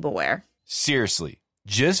outdoor tableware. Seriously,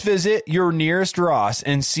 just visit your nearest Ross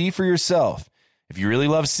and see for yourself. If you really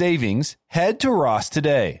love savings, head to Ross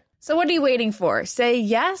today. So what are you waiting for? Say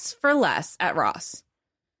yes for less at Ross.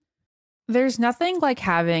 There's nothing like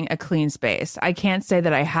having a clean space. I can't say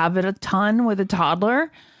that I have it a ton with a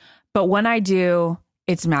toddler, but when I do,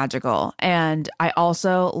 it's magical. And I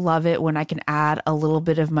also love it when I can add a little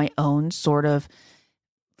bit of my own sort of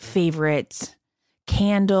favorite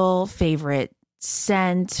candle, favorite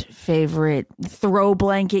scent, favorite throw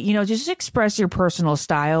blanket, just express your personal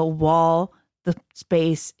style while the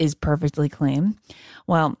space is perfectly clean.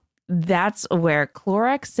 Well, that's where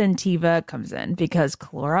Clorox Scentiva comes in, because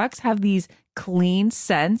Clorox have these clean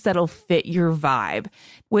scents that'll fit your vibe.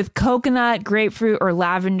 With coconut, grapefruit, or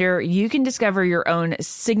lavender, you can discover your own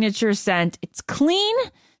signature scent. It's clean,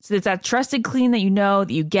 so it's that trusted clean that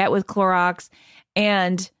you get with Clorox,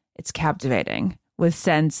 and it's captivating with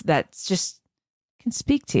scents that just can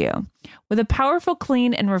speak to you. With a powerful,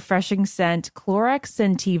 clean, and refreshing scent, Clorox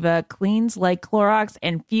Scentiva cleans like Clorox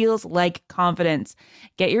and feels like confidence.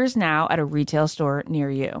 Get yours now at a retail store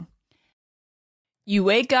near you. You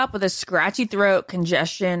wake up with a scratchy throat,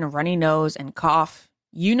 congestion, runny nose, and cough.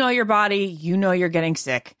 You know your body. You know you're getting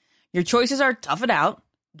sick. Your choices are tough it out,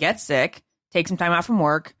 get sick, take some time out from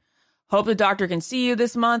work, hope the doctor can see you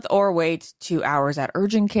this month, or wait 2 hours at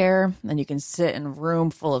urgent care. Then you can sit in a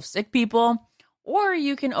room full of sick people. Or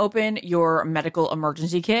you can open your medical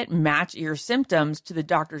emergency kit, match your symptoms to the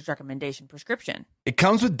doctor's recommendation prescription. It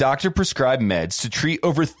comes with doctor-prescribed meds to treat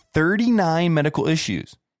over 39 medical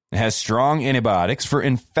issues. It has strong antibiotics for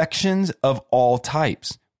infections of all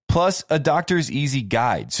types, plus a doctor's easy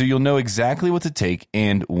guide, so you'll know exactly what to take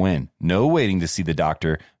and when. No waiting to see the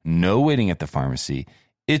doctor, no waiting at the pharmacy.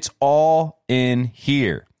 It's all in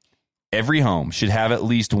here. Every home should have at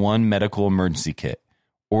least one medical emergency kit.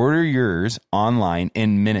 Order yours online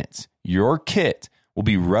in minutes. Your kit will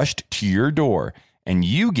be rushed to your door, and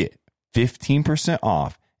you get 15%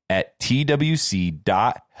 off at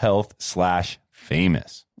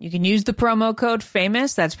twc.health/famous. You can use the promo code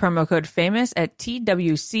FAMOUS. That's promo code FAMOUS at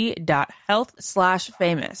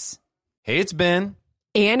twc.health/famous. Hey, it's Ben.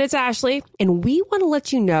 And it's Ashley. And we want to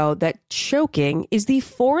let you know that choking is the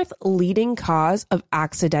 4th leading cause of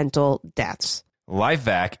accidental deaths.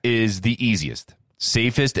 LifeVac is the easiest,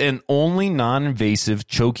 safest, and only non-invasive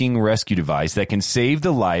choking rescue device that can save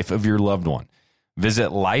the life of your loved one. Visit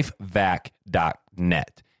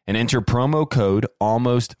lifevac.net and enter promo code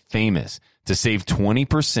ALMOSTFAMOUS to save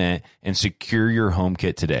 20% and secure your home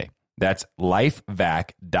kit today. That's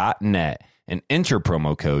lifevac.net and enter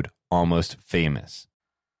promo code ALMOSTFAMOUS.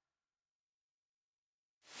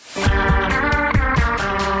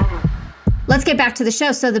 Let's get back to the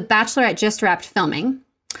show. So The Bachelorette just wrapped filming,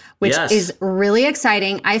 which is really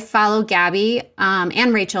exciting. I follow Gabby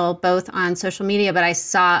and Rachel both on social media, but I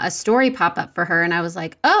saw a story pop up for her and I was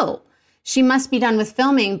like, oh, she must be done with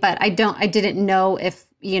filming, but I didn't know if,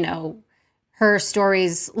 her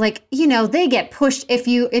stories, they get pushed. If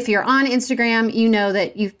you're on Instagram,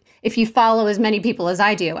 that if you follow as many people as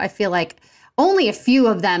I do, I feel like only a few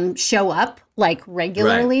of them show up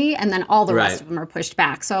regularly, and then all the rest of them are pushed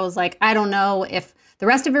back. So I was like, I don't know if the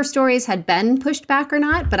rest of her stories had been pushed back or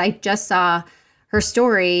not, but I just saw her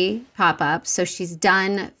story pop up. So she's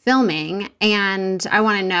done filming, and I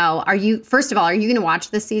want to know, first of all, are you going to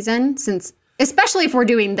watch this season? Especially if we're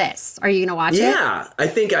doing this, are you going to watch it? Yeah, I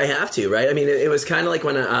think I have to, right? I mean, it was kind of like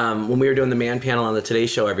when we were doing the man panel on the Today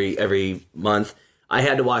Show every month. I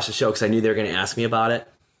had to watch the show because I knew they were going to ask me about it.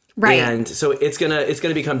 Right. And so it's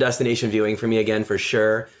gonna become destination viewing for me again for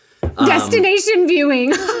sure. Destination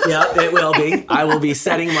viewing. Yeah, it will be. I will be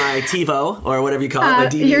setting my TiVo or whatever you call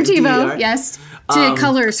it. Your TiVo, yes. To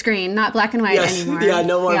color screen, not black and white anymore. Yeah,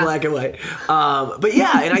 no more black and white. But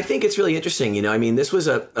yeah, and I think it's really interesting. You know, I mean, this was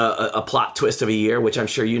a plot twist of a year, which I'm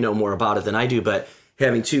sure you know more about it than I do. But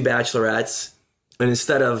having 2 bachelorettes, and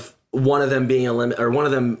instead of one of them being one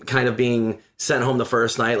of them kind of being sent home the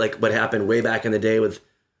first night, like what happened way back in the day with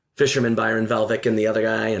Fisherman Byron Velvick and the other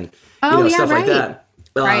guy, and stuff like that.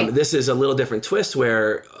 This is a little different twist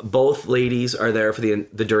where both ladies are there for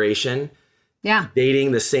the duration. Yeah,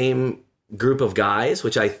 dating the same group of guys,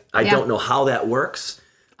 which I don't know how that works.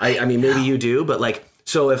 I mean, maybe you do, but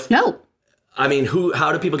I mean,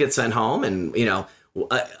 how do people get sent home? And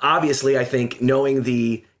obviously, I think knowing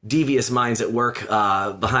the devious minds at work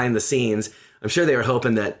behind the scenes, I'm sure they were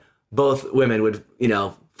hoping that both women would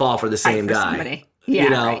fall for the same guy. Somebody.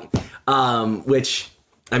 Yeah, which,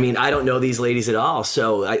 I mean, I don't know these ladies at all.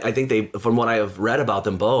 So I think they, from what I have read about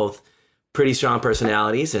them both, pretty strong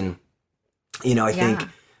personalities. And, I think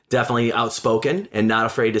definitely outspoken and not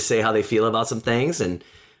afraid to say how they feel about some things. And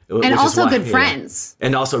also good friends.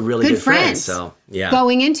 And also really good friends. So, yeah.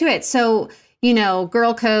 Going into it. So,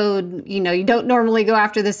 girl code, you don't normally go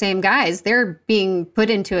after the same guys. They're being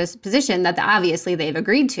put into a position that obviously they've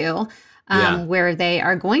agreed to. Where they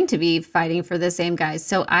are going to be fighting for the same guys.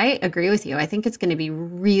 So I agree with you. I think it's going to be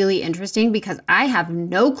really interesting because I have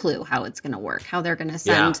no clue how it's going to work, how they're going to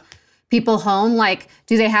send people home. Like,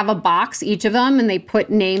 do they have a box, each of them, and they put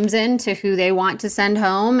names in to who they want to send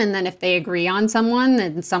home? And then if they agree on someone,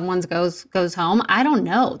 then someone goes home. I don't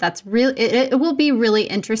know. That's really, it will be really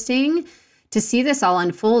interesting to see this all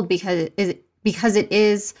unfold because it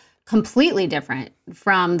is completely different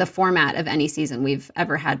from the format of any season we've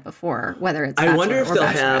ever had before, whether it's I wonder if they'll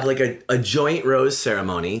have like a joint rose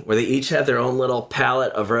ceremony where they each have their own little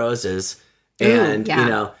palette of roses. And,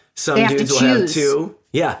 some dudes will have 2.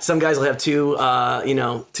 Yeah, some guys will have 2, 2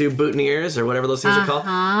 boutonnieres or whatever those things are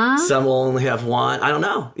called. Some will only have 1. I don't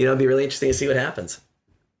know. It'd be really interesting to see what happens.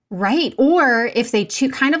 Right. Or if they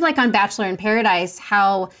choose, kind of like on Bachelor in Paradise,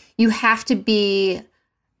 how you have to be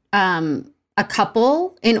a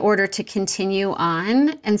couple in order to continue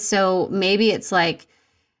on. And so maybe it's like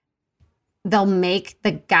they'll make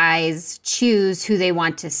the guys choose who they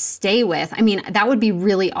want to stay with. I mean, that would be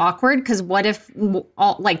really awkward because what if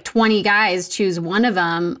 20 guys choose one of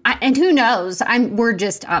them? And who knows? We're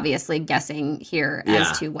just obviously guessing here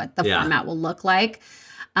as to what the format will look like.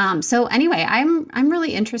 So anyway, I'm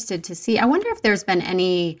really interested to see. I wonder if there's been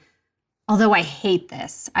any, although I hate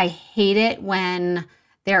this. I hate it when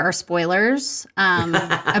there are spoilers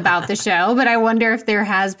about the show, but I wonder if there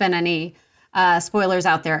has been any spoilers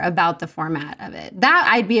out there about the format of it. That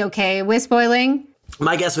I'd be okay with spoiling.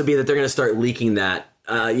 My guess would be that they're going to start leaking that,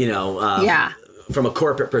 from a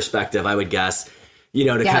corporate perspective, I would guess,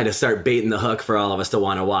 to kind of start baiting the hook for all of us to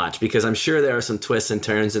want to watch, because I'm sure there are some twists and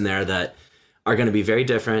turns in there that are going to be very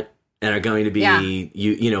different and are going to be,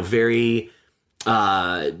 very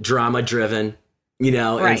drama driven.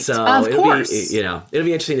 Right. And so it'll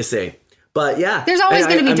be interesting to see. But yeah, there's always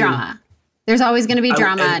going to be drama. There's always going to be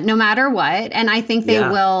drama no matter what. And I think they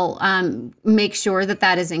will make sure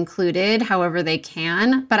that is included however they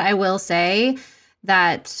can. But I will say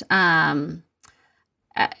that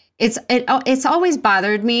it's always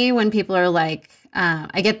bothered me when people are like,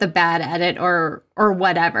 I get the bad edit or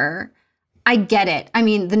whatever. I get it. I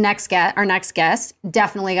mean, our next guest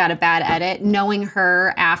definitely got a bad edit. Knowing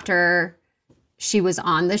her after she was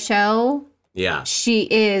on the show. Yeah. She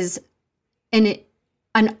is an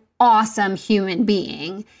awesome human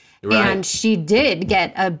being. Right. And she did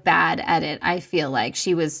get a bad edit. I feel like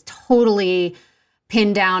she was totally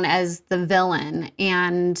pinned down as the villain.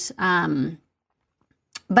 And,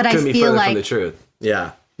 but couldn't I feel like from the truth.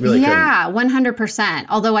 Yeah. Really 100%.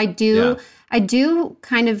 Although I do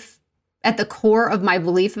kind of at the core of my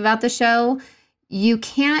belief about the show, you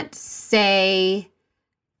can't say,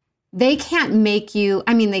 they can't make you,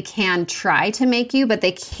 I mean, they can try to make you, but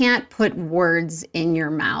they can't put words in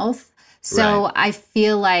your mouth. So I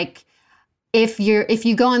feel like if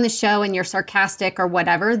you go on the show and you're sarcastic or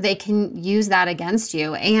whatever, they can use that against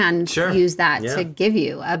you and use that to give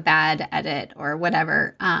you a bad edit or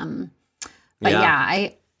whatever. I'm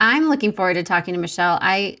looking forward to talking to Michelle.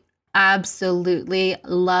 absolutely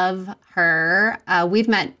love her. Have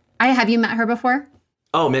you met her before?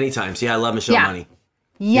 Oh, many times. Yeah, I love Michelle Money.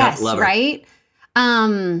 Yes, love her. Right?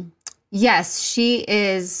 Yes, she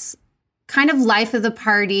is kind of life of the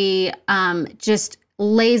party, just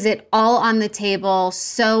lays it all on the table,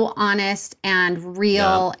 so honest and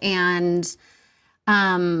real. Yeah. And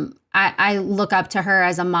I look up to her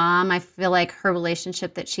as a mom. I feel like her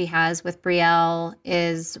relationship that she has with Brielle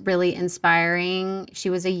is really inspiring. She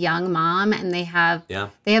was a young mom, and they have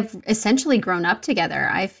essentially grown up together,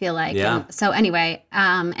 I feel like. Yeah. And so anyway,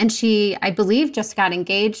 and she, I believe, just got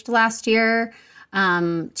engaged last year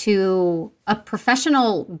to a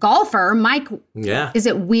professional golfer, Mike. Yeah. Is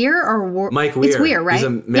it Weir or Mike Weir? It's Weir, right? He's a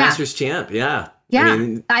Masters champ. Yeah. Yeah.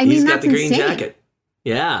 He's got that's the green insane. Jacket.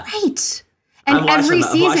 Yeah. Right. And I've watched every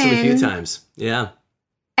season, I've watched him a few times. Yeah.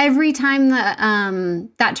 Every time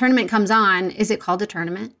that tournament comes on, is it called a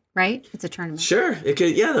tournament? Right? It's a tournament. Sure. It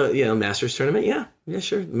could. Yeah. The Masters tournament. Yeah. Yeah.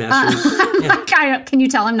 Sure. Masters. Can you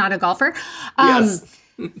tell I'm not a golfer? Yes.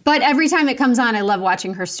 But every time it comes on, I love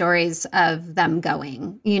watching her stories of them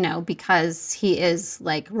going, because he is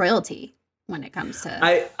like royalty when it comes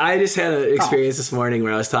to. I just had an experience this morning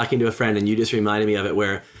where I was talking to a friend, and you just reminded me of it,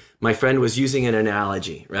 where my friend was using an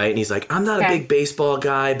analogy, right? And he's like, I'm not a big baseball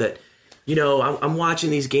guy, but, I'm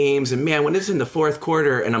watching these games, and man, when it's in the fourth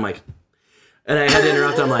quarter, and I'm like, and I had to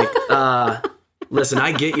interrupt, I'm like, listen,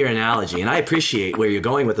 I get your analogy, and I appreciate where you're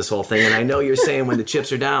going with this whole thing, and I know you're saying when the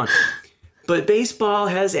chips are down, but baseball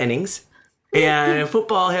has innings, and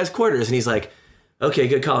football has quarters, and he's like, okay,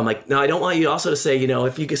 good call. I'm like, no, I don't want you also to say,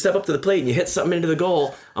 if you can step up to the plate and you hit something into the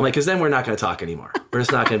goal, I'm like, because then we're not going to talk anymore. We're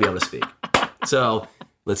just not going to be able to speak. So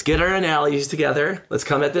let's get our analogies together. Let's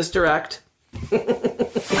come at this direct.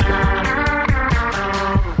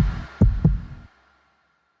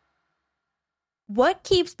 What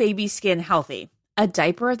keeps baby skin healthy? A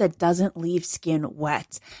diaper that doesn't leave skin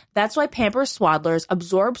wet. That's why Pampers Swaddlers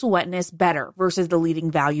absorbs wetness better versus the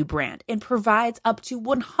leading value brand and provides up to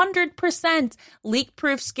 100%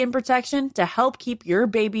 leak-proof skin protection to help keep your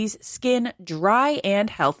baby's skin dry and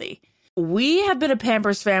healthy. We have been a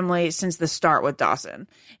Pampers family since the start with Dawson.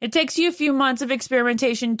 It takes you a few months of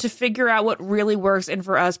experimentation to figure out what really works, and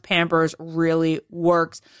for us, Pampers really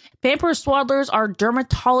works. Pampers Swaddlers are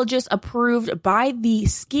dermatologist approved by the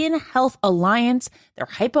Skin Health Alliance. They're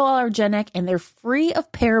hypoallergenic and they're free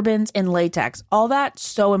of parabens and latex. All that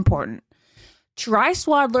so important. Try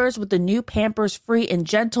Swaddlers with the new Pampers Free and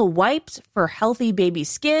Gentle wipes for healthy baby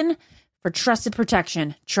skin. For trusted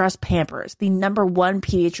protection, trust Pampers, the #1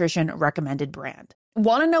 pediatrician recommended brand.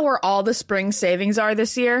 Want to know where all the spring savings are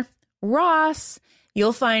this year? Ross.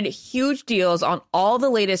 You'll find huge deals on all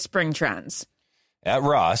the latest spring trends. At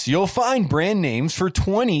Ross, you'll find brand names for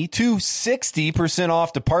 20 to 60%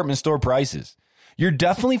 off department store prices. You're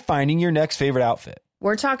definitely finding your next favorite outfit.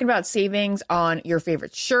 We're talking about savings on your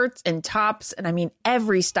favorite shirts and tops, and I mean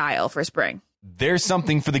every style for spring. There's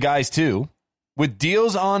something for the guys, too, with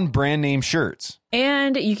deals on brand name shirts.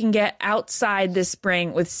 And you can get outside this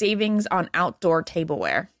spring with savings on outdoor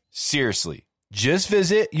tableware. Seriously, just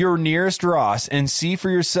visit your nearest Ross and see for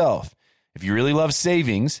yourself. If you really love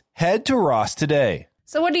savings, head to Ross today.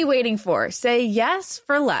 So what are you waiting for? Say yes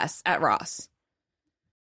for less at Ross.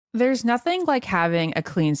 There's nothing like having a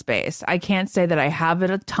clean space. I can't say that I have it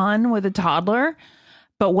a ton with a toddler,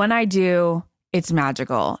 but when I do, it's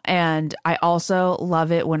magical. And I also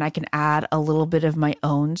love it when I can add a little bit of my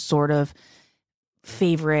own sort of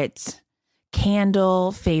favorite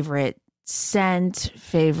candle, favorite scent,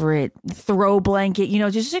 favorite throw blanket,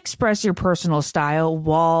 just express your personal style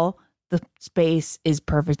while the space is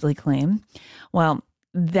perfectly clean. Well,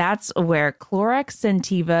 that's where Clorox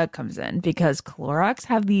Scentiva comes in, because Clorox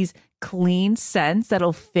have these clean scents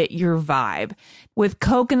that'll fit your vibe. With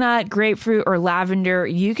coconut, grapefruit, or lavender,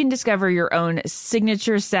 you can discover your own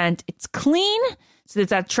signature scent. It's clean, so it's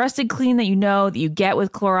that trusted clean that that you get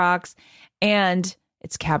with Clorox, and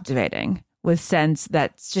it's captivating with scents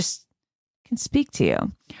that's just can speak to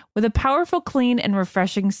you. With a powerful, clean, and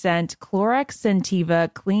refreshing scent, Clorox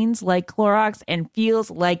Scentiva cleans like Clorox and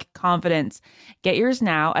feels like confidence. Get yours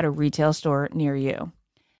now at a retail store near you.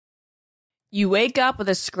 You wake up with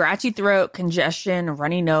a scratchy throat, congestion,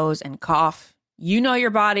 runny nose, and cough. You know your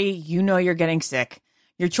body. You know you're getting sick.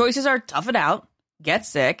 Your choices are tough it out, get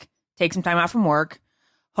sick, take some time out from work,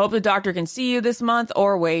 hope the doctor can see you this month,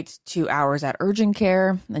 or wait 2 hours at urgent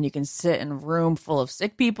care. Then you can sit in a room full of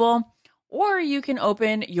sick people. Or you can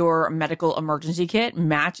open your medical emergency kit,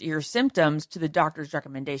 match your symptoms to the doctor's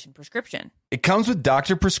recommendation prescription. It comes with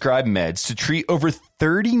doctor-prescribed meds to treat over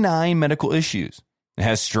 39 medical issues. It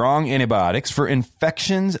has strong antibiotics for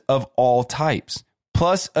infections of all types.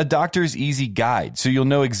 Plus, a doctor's easy guide, so you'll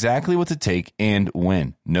know exactly what to take and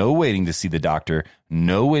when. No waiting to see the doctor,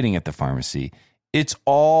 no waiting at the pharmacy. It's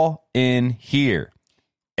all in here.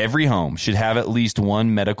 Every home should have at least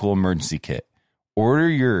one medical emergency kit. Order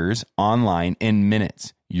yours online in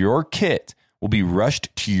minutes. Your kit will be rushed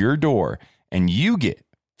to your door, and you get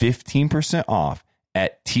 15% off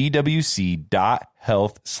at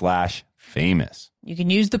twc.health/famous. You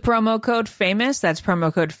can use the promo code FAMOUS. That's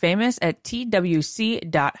promo code FAMOUS at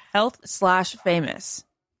twc.health/famous.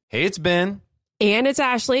 Hey, it's Ben. And it's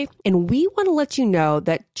Ashley. And we want to let you know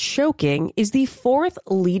that choking is the 4th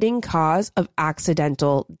leading cause of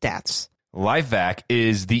accidental deaths. LifeVac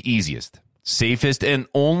is the easiest, safest, and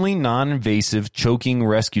only non-invasive choking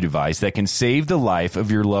rescue device that can save the life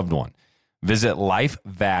of your loved one. Visit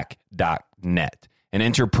lifevac.net and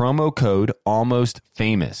enter promo code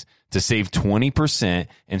ALMOSTFAMOUS to save 20%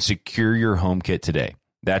 and secure your home kit today.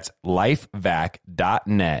 That's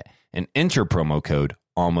lifevac.net and enter promo code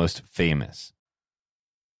ALMOSTFAMOUS.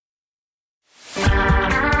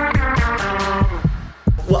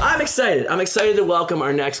 Well, I'm excited. I'm excited to welcome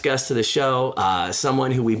our next guest to the show,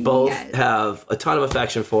 someone who we both have a ton of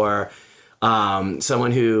affection for,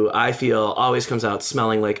 someone who I feel always comes out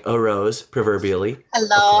smelling like a rose, proverbially.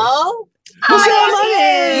 Hello?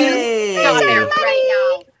 Hey! Right now.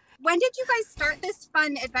 When did you guys start this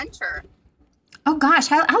fun adventure? Oh gosh,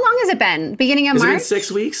 how long has it been? Beginning of March? It's been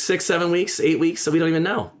 6 weeks, 6, 7 weeks, 8 weeks, so we don't even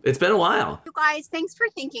know. It's been a while. You guys, thanks for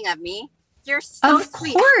thinking of me. You're so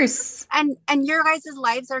sweet. Of course. And your guys'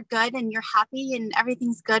 lives are good and you're happy and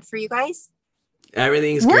everyth's good for you guys?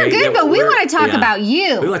 Everything's We're great. good, but we want to talk about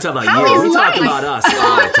you. We want to talk about How you. is We life? talk about us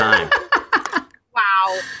all the time.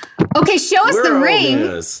 Wow. Okay, show us the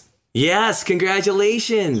ring. Yes,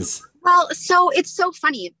 congratulations. Well, so it's so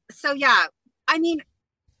funny. So yeah, I mean,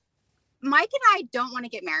 Mike and I don't want to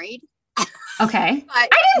get married. Okay. I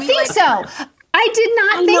didn't think so. I did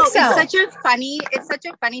not think so. It's such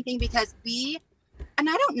a funny thing because and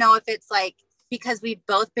I don't know if it's like because we've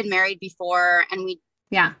both been married before and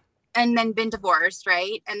and then been divorced,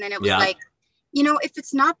 right? And then it was like, if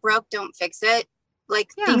it's not broke, don't fix it. Like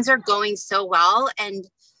things are going so well and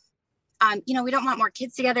we don't want more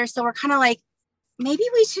kids together. So we're kind of like, maybe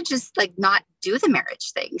we should just like not do the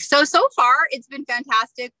marriage thing. So far it's been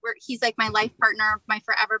fantastic. He's like my life partner, my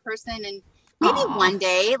forever person. And maybe one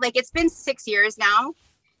day, like it's been 6 years now.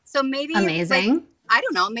 So maybe amazing. Like, I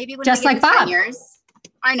don't know. Maybe when just like Bob. 10 years.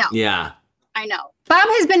 I know. Yeah. I know. Bob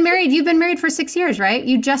has been married. You've been married for 6 years, right?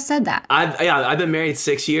 You just said that. I've been married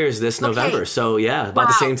 6 years this November. So yeah, about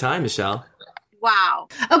the same time, Michelle. Wow.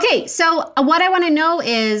 Okay, so what I want to know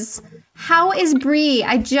is, how is Bree?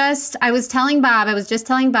 I was just telling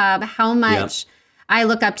Bob how much I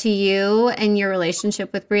look up to you and your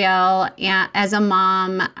relationship with Brielle. And as a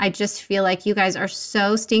mom, I just feel like you guys are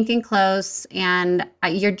so stinking close and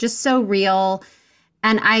you're just so real.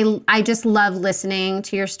 And I just love listening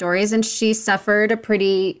to your stories. And she suffered a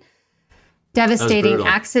pretty devastating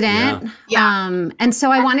accident. Yeah. And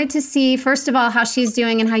so I wanted to see, first of all, how she's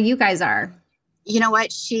doing and how you guys are. You know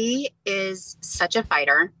what? She is such a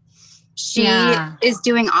fighter. She is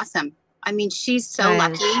doing awesome. I mean, she's so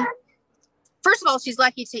lucky. First of all, she's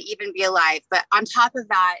lucky to even be alive. But on top of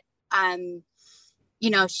that,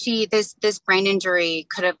 this brain injury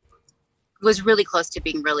was really close to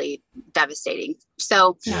being really devastating.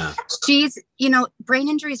 So she's, brain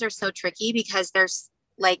injuries are so tricky because there's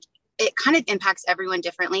like, it kind of impacts everyone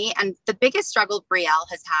differently. And the biggest struggle Brielle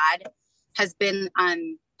has been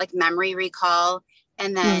like memory recall.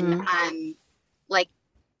 And then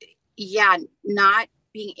not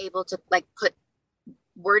being able to like put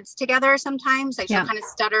words together sometimes. Like she'll kind of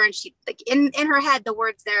stutter and she like in her head, the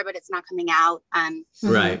word's there, but it's not coming out.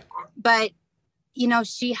 Right. But,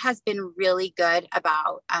 she has been really good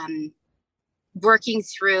about working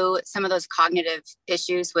through some of those cognitive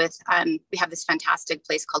issues with, we have this fantastic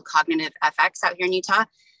place called Cognitive FX out here in Utah.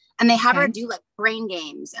 And they have her do like brain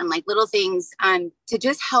games and like little things to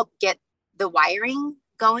just help get the wiring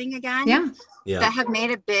going again. Yeah. That have made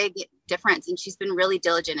a big difference. And she's been really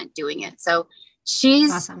diligent at doing it. So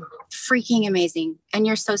she's freaking amazing. And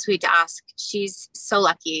you're so sweet to ask. She's so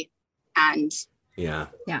lucky. And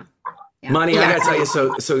Money, I gotta tell you,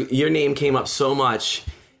 so your name came up so much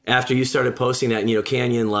after you started posting that, and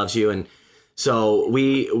Canyon loves you, and so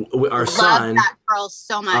our son, that girl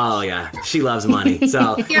so much. Oh yeah, she loves money.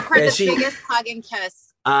 So give her the biggest hug and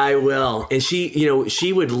kiss. I will, and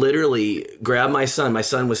she would literally grab my son. My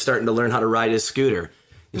son was starting to learn how to ride his scooter,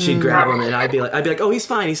 and she'd grab him, and I'd be like, oh, he's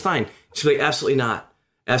fine. She'd be like, absolutely not.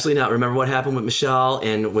 Remember what happened with Michelle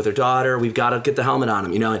and with her daughter? We've got to get the helmet on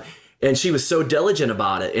him, And she was so diligent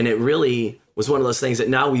about it, and it really was one of those things that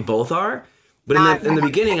now we both are. But in the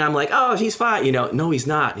beginning, I'm like, oh, he's fine. You know, no, he's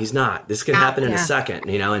not. He's not. This can happen in a second,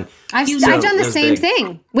 you know. And I've done the same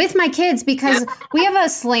thing with my kids because we have a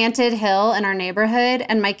slanted hill in our neighborhood,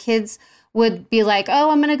 and my kids would be like,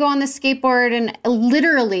 oh, I'm going to go on the skateboard. And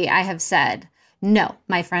literally, I have said, no,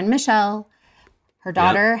 my friend Michelle, her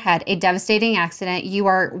daughter had a devastating accident. You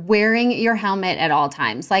are wearing your helmet at all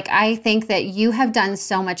times. Like, I think that you have done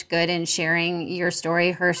so much good in sharing your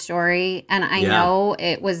story, her story. And I know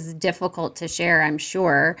it was difficult to share, I'm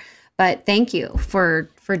sure. But thank you for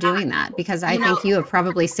doing that, because I think you have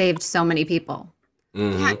probably saved so many people. I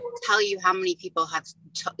can't tell you how many people have,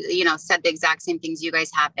 said the exact same things you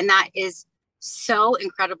guys have. And that is so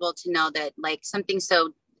incredible to know that, like, something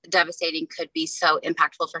so devastating could be so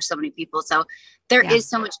impactful for so many people. So there is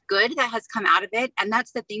so much good that has come out of it. And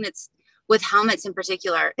that's the thing that's with helmets in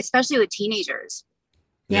particular, especially with teenagers.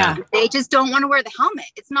 Yeah. They just don't want to wear the helmet.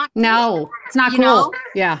 It's not cool. No, it's not cool. Know?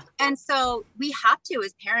 Yeah. And so we have to,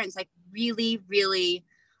 as parents, like really, really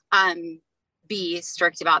be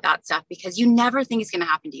strict about that stuff, because you never think it's going to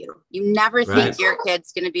happen to you. You never think your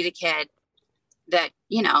kid's going to be the kid that,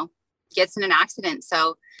 gets in an accident.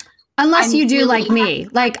 So unless you do really like me,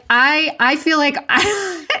 like I feel like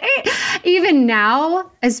even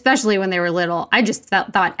now, especially when they were little, I just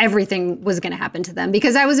thought everything was going to happen to them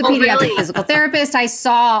because I was a pediatric physical therapist. I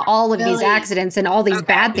saw all of these accidents and all these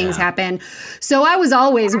bad things happen. So I was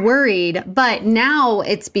always worried. But now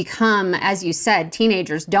it's become, as you said,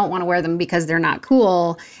 teenagers don't want to wear them because they're not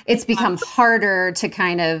cool. It's become harder to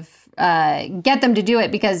kind of get them to do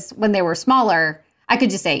it, because when they were smaller, I could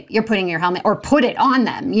just say, you're putting your helmet, or put it on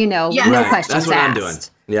them, no questions That's what asked. I'm doing.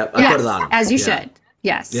 Yep, I put it on them. As you should.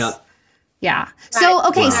 Yes. Yep. Yeah. So,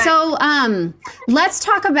 okay. Right. So, let's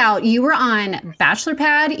talk about, you were on Bachelor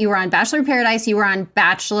Pad, you were on Bachelor in Paradise, you were on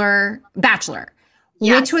Bachelor.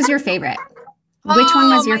 Yes. Which was your favorite? Which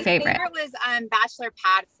one was your favorite? My favorite was Bachelor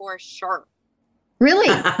Pad for sure.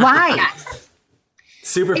 Really? Why? Yes.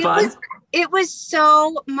 Super fun. It was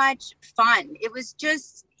so much fun. It was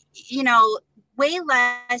just, way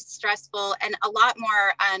less stressful and a lot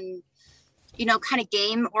more, kind of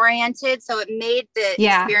game oriented. So it made the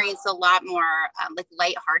experience a lot more like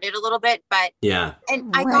lighthearted a little bit. But and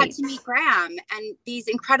I got to meet Graham and these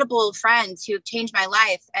incredible friends who have changed my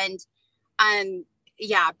life. And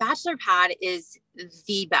Bachelor Pad is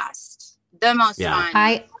the best, the most fun.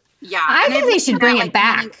 I think they should bring it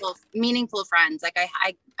back. Meaningful friends. Like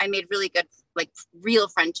I made really good, like real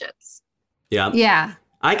friendships. Yeah. Yeah.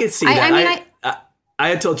 I could see that. I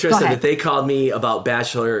had told Tristan that they called me about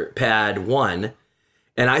Bachelor Pad 1,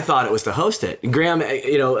 and I thought it was to host it. And Graham,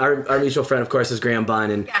 our mutual friend, of course, is Graham Bunn,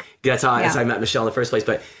 and that's how I met Michelle in the first place.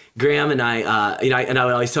 But Graham and I, and I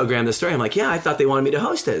would always tell Graham this story. I'm like, I thought they wanted me to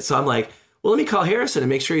host it. So I'm like, well, let me call Harrison and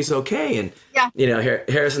make sure he's okay. And,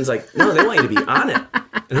 Harrison's like, no, they want you to be on it.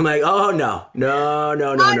 And I'm like, oh, no. I'm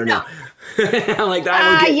like,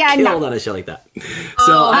 I don't get killed on a show like that.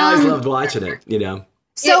 So I always loved watching it,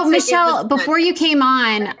 So Michelle, before you came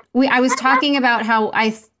on, I was talking about how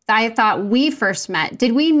I thought we first met.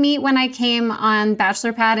 Did we meet when I came on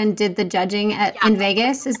Bachelor Pad and did the judging in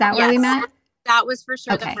Vegas? Is that where we met? That was for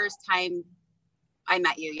sure the first time I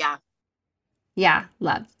met you. Yeah. Yeah,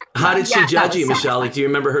 love. How did she judge you, Michelle? Like, do you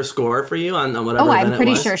remember her score for you on whatever? Oh, I'm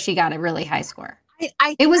pretty sure she got a really high score.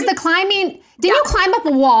 It was the climbing. Didn't you climb up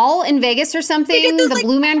a wall in Vegas or something? The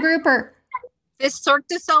Blue Man Group or this Cirque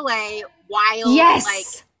du Soleil wild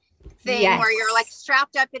thing where you're like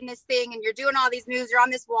strapped up in this thing and you're doing all these moves. You're on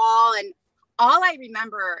this wall, and all I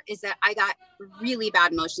remember is that I got really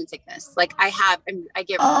bad motion sickness. Like I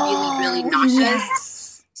get really nauseous. Yes.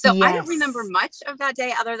 So I don't remember much of that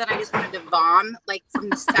day other than I just wanted to vom like from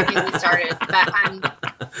the second we started. But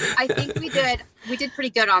I think we did pretty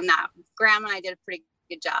good on that. Graham and I did a pretty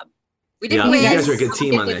good job. We did. You guys were a good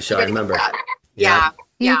team on that show. I remember. Yeah.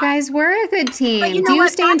 You guys were a good team. Do you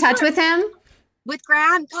stay in touch with him? With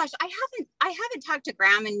Graham? Gosh, I haven't talked to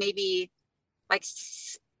Graham in maybe like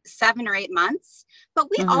 7 or 8 months. But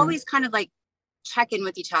we always kind of like check in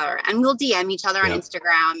with each other, and we'll DM each other on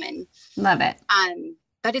Instagram and love it.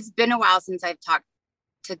 But it's been a while since I've talked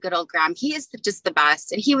to good old Graham. He is just the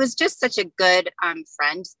best, and he was just such a good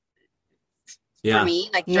friend for me,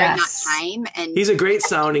 like during that time. And he's a great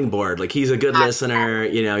sounding board. Like he's a good listener.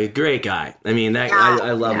 He's a great guy. I mean,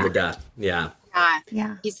 I love him to death. Yeah,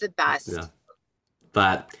 he's the best. Yeah.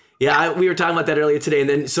 But we were talking about that earlier today, and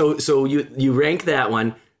then so you rank that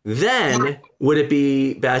one. Then would it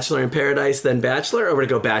be Bachelor in Paradise, then Bachelor, or would it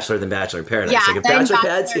go Bachelor, then Bachelor in Paradise? Yeah, like if Bachelor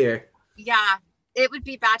Pad's here. Yeah, it would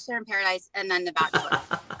be Bachelor in Paradise and then The Bachelor.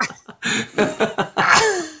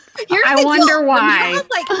 I I wonder why.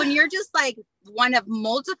 When you're just like one of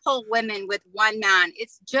multiple women with one man,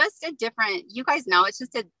 it's just a different, you guys know, it's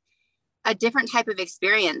just a different type of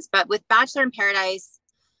experience. But with Bachelor in Paradise,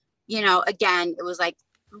 you know, again, it was like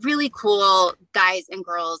really cool guys and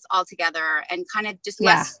girls all together and kind of just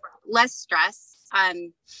less stress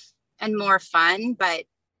and more fun. But,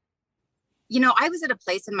 you know, I was at a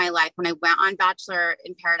place in my life when I went on Bachelor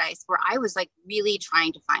in Paradise where I was like really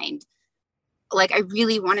trying to find, like, I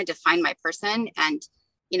really wanted to find my person. And,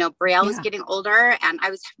 you know, Brielle was getting older and I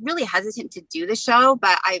was really hesitant to do the show,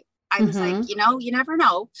 but I was like, you know, you never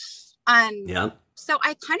know. So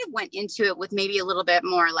I kind of went into it with maybe a little bit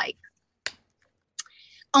more like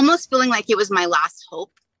almost feeling like it was my last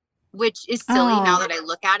hope, which is silly now that I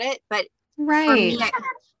look at it. But for me,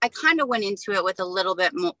 I kind of went into it with a little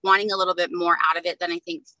bit more, wanting a little bit more out of it than I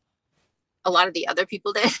think a lot of the other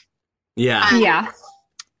people did. Yeah.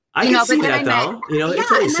 I can see that though. You know,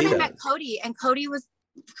 and then I met Cody, and Cody was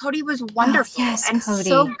wonderful and Cody.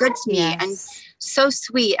 So good to me and so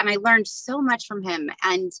sweet. And I learned so much from him.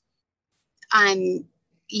 And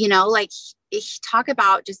you know, like, talk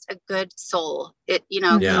about just a good soul.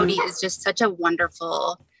 Cody is just such a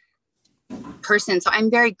wonderful person. So I'm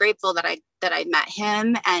very grateful that I met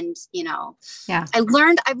him. And, you know, I've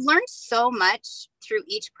learned so much through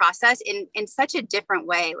each process in such a different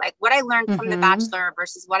way. Like what I learned from The Bachelor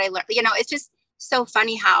versus what I learned, you know, it's just so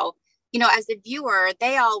funny how, you know, as a viewer,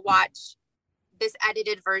 they all watch this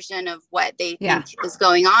edited version of what they think is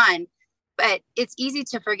going on. But it's easy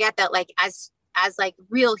to forget that, like, as like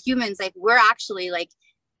real humans, like we're actually like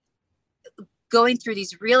going through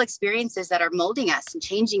these real experiences that are molding us and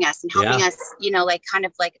changing us and helping us, you know, like kind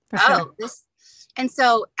of like, this. And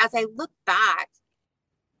so as I look back,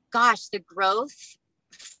 gosh, the growth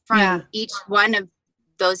from each one of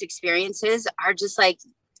those experiences are just like,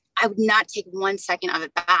 I would not take 1 second of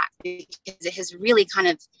it back, because it has really kind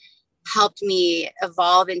of helped me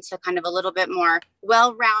evolve into kind of a little bit more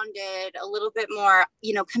well-rounded, a little bit more,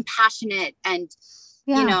 you know, compassionate. And,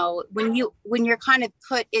 you know, when you're kind of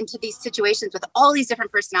put into these situations with all these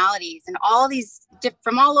different personalities and all these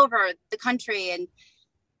from all over the country,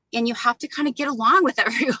 and you have to kind of get along with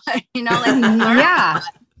everyone, you know, like,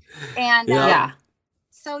 and,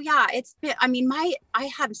 so it's been, I mean, I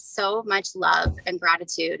have so much love and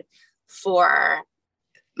gratitude for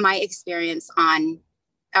my experience on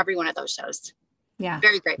every one of those shows. Yeah.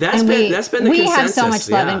 Very grateful. That's been the consensus. We have so much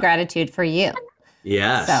love and gratitude for you.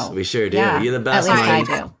 Yes, so, we sure do. You're the best. At least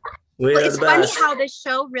I do. It's funny how this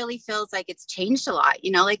show really feels like it's changed a lot.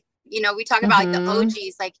 You know, like, you know, we talk about like the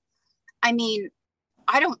OGs, like, I mean,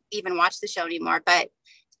 I don't even watch the show anymore, but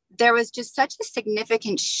there was just such a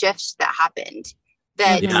significant shift that happened.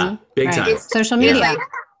 That big time. Social media. Like,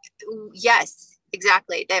 yes,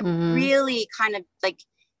 exactly. That really kind of like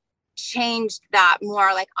changed that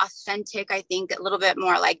more like authentic, I think, a little bit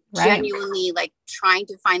more like genuinely like trying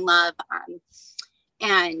to find love.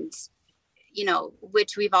 And, you know,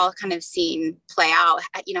 which we've all kind of seen play out,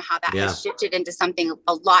 you know, how that has shifted into something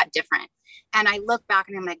a lot different. And I look back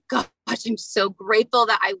and I'm like, gosh, I'm so grateful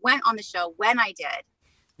that I went on the show when I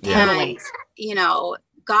did. And, you know,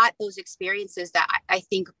 got those experiences that I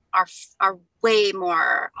think are way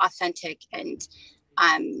more authentic and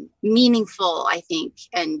meaningful, I think.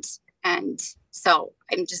 And so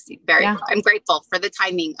I'm just I'm grateful for the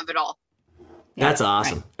timing of it all. That's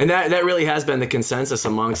awesome. Right. And that really has been the consensus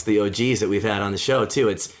amongst the OGs that we've had on the show too.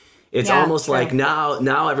 It's almost like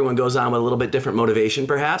now everyone goes on with a little bit different motivation,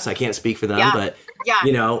 perhaps. I can't speak for them, but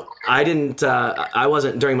you know, I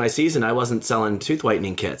wasn't during my season, I wasn't selling tooth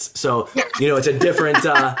whitening kits. So, you know, it's a different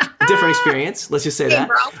experience. Let's just say that.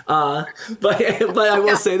 But I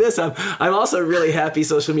will say this, I'm also really happy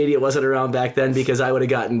social media wasn't around back then, because I would have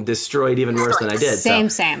gotten destroyed even worse than I did. Same.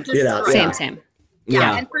 You know, same.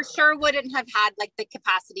 Yeah, and for sure wouldn't have had like the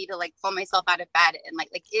capacity to like pull myself out of bed and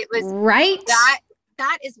like it was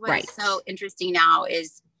that is what's so interesting now,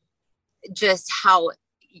 is just how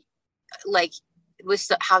like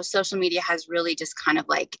how social media has really just kind of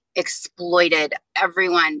like exploited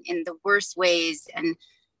everyone in the worst ways, and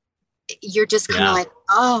you're just kind of like,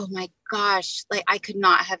 oh my gosh, like I could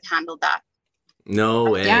not have handled that.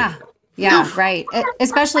 No way. Right.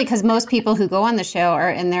 Especially because most people who go on the show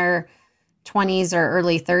are in their 20s or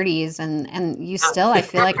early 30s, and you still, I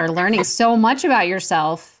feel like, are learning so much about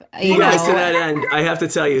yourself. You know? To that end, I have to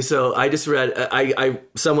tell you. So I just read.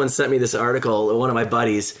 Someone sent me this article, one of my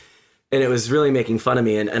buddies, and it was really making fun of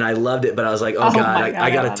me, and I loved it. But I was like, oh God, I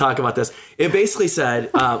got to talk about this. It basically said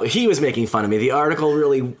he was making fun of me. The article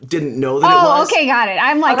really didn't know that it was. Oh, okay, got it.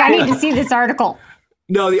 I'm like, I need to see this article.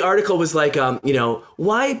 No, the article was like,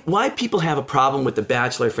 why people have a problem with the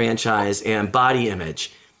Bachelor franchise and body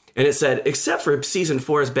image. And it said, except for season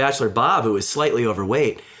 4's Bachelor Bob, who is slightly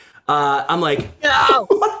overweight. I'm like, no,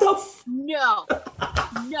 what the no.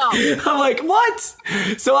 I'm like, what?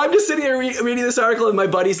 So I'm just sitting here reading this article, and my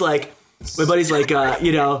buddy's like, he's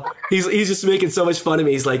just making so much fun of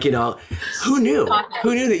me. He's like, who knew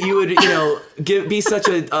that you would, be such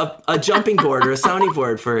a jumping board or a sounding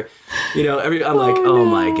board for, I'm like, oh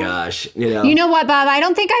my gosh, You know what, Bob? I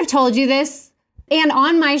don't think I've told you this. And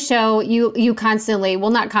on my show, you constantly,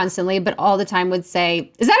 well, not constantly, but all the time would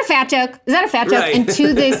say, is that a fat joke? Is that a fat joke? Right. And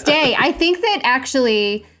to this day, I think that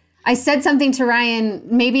actually I said something to Ryan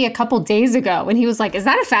maybe a couple days ago and he was like, is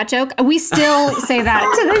that a fat joke? We still say that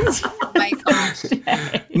to this my gosh.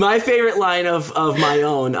 My favorite line of my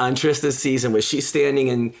own on Trista's season was she's standing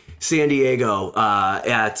in San Diego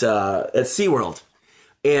at SeaWorld.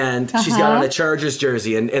 And she's got on a Chargers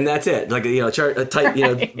jersey, and that's it. Like, a tight,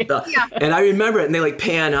 And I remember it, and they like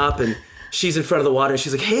pan up, and she's in front of the water, and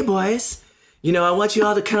she's like, hey, boys, I want you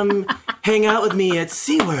all to come hang out with me at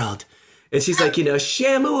SeaWorld. And she's like,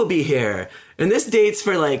 Shamu will be here. And this date's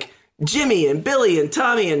for like Jimmy and Billy and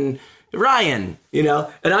Tommy and Ryan, And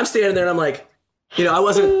I'm standing there, and I'm like, I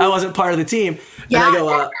wasn't part of the team. Yeah. And I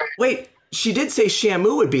go, wait, she did say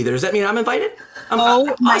Shamu would be there. Does that mean I'm invited?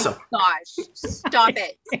 Oh my awesome. gosh. Stop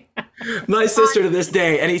it. My sister to this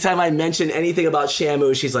day, anytime I mention anything about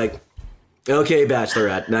Shamu, she's like, okay,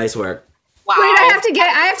 Bachelorette, nice work. Wow. Wait, I have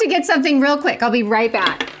to get something real quick. I'll be right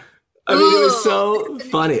back. I mean, it was so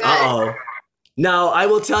funny. Uh-oh. Now, I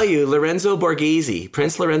will tell you, Prince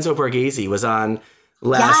Lorenzo Borghese was on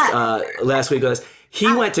last week with us.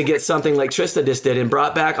 He went to get something like Trista just did and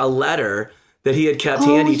brought back a letter that he had kept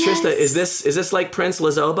handy. Yes. Trista, is this like Prince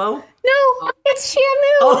Lizobo? No, it's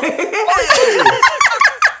Shamu. Oh, hey.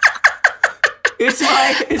 It's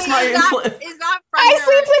my. Is that I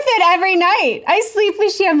sleep with it every night. I sleep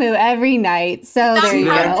with Shamu every night. So there you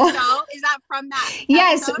go. Is that from that?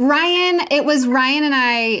 Yes, episode? Ryan. It was Ryan and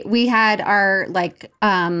I. We had our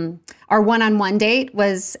one-on-one date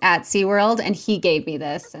was at SeaWorld, and he gave me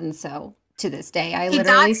this, and so to this day, I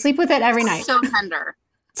literally sleep with it every night. So tender.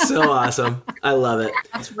 So awesome. I love it.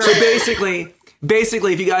 That's really so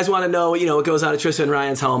basically, if you guys want to know, what goes on at Trista and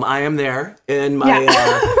Ryan's home, I am there in my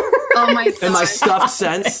in my stuffed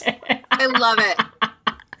sense. I love it.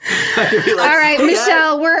 All right,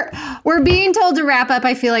 Michelle, we're being told to wrap up.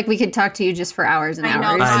 I feel like we could talk to you just for hours and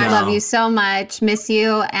hours. I love you so much. Miss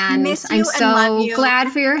you. And I'm so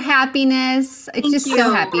glad for your happiness. I'm just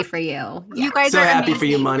so happy for you. Yeah. You guys are so happy amazing. For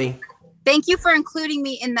you, Money. Thank you for including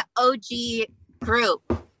me in the OG group.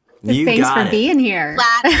 Thanks for being here.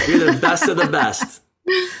 You're the best of the best.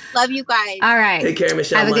 Love you guys. All right. Take care,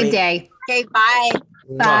 Michelle. Have a good day. Okay, bye.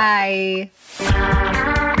 Bye.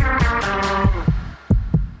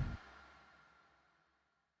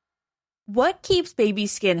 What keeps baby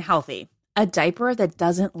skin healthy? A diaper that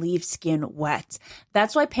doesn't leave skin wet.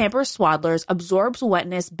 That's why Pampers Swaddlers absorbs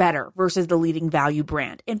wetness better versus the leading value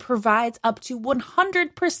brand and provides up to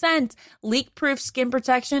 100% leak-proof skin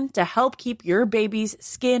protection to help keep your baby's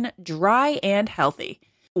skin dry and healthy.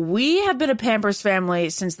 We have been a Pampers family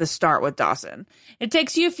since the start with Dawson. It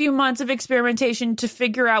takes you a few months of experimentation to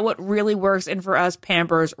figure out what really works, and for us,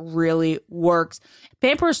 Pampers really works.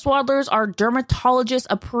 Pampers Swaddlers are dermatologist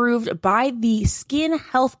approved by the Skin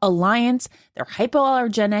Health Alliance. They're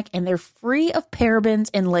hypoallergenic and they're free of parabens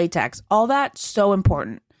and latex. All that so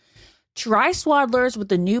important. Try Swaddlers with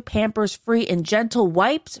the new Pampers Free and Gentle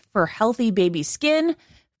wipes for healthy baby skin.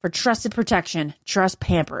 For trusted protection, trust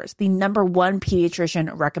Pampers, the #1 pediatrician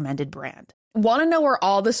recommended brand. Want to know where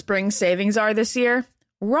all the spring savings are this year?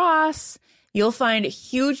 Ross. You'll find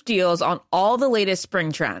huge deals on all the latest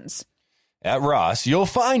spring trends. At Ross, you'll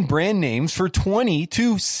find brand names for 20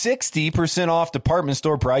 to 60% off department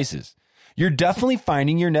store prices. You're definitely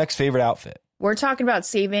finding your next favorite outfit. We're talking about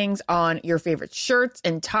savings on your favorite shirts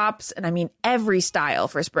and tops, and I mean every style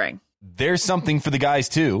for spring. There's something for the guys,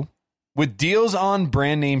 too, with deals on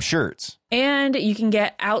brand name shirts. And you can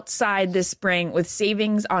get outside this spring with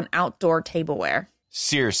savings on outdoor tableware.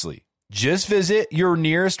 Seriously, just visit your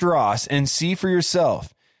nearest Ross and see for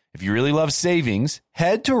yourself. If you really love savings,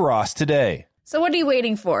 head to Ross today. So what are you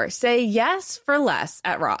waiting for? Say yes for less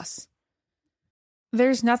at Ross.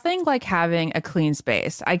 There's nothing like having a clean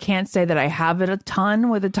space. I can't say that I have it a ton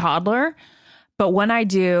with a toddler, but when I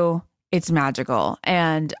do, it's magical.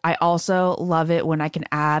 And I also love it when I can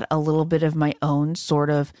add a little bit of my own sort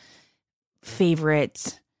of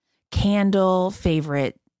favorite candle,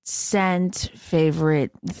 favorite scent,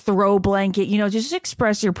 favorite throw blanket, just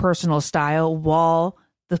express your personal style while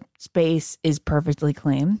the space is perfectly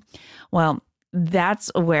clean. Well, that's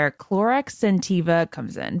where Clorox Scentiva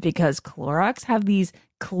comes in, because Clorox have these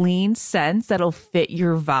clean scents that'll fit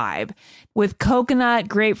your vibe. With coconut,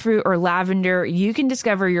 grapefruit, or lavender, you can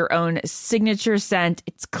discover your own signature scent.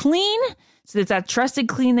 It's clean, so it's that trusted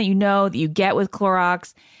clean that you know that you get with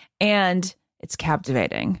Clorox, and it's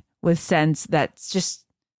captivating with scents that just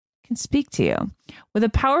can speak to you. With a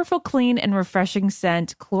powerful, clean, and refreshing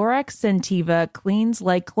scent, Clorox Scentiva cleans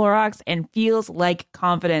like Clorox and feels like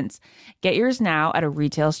confidence. Get yours now at a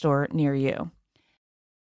retail store near you.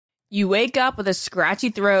 You wake up with a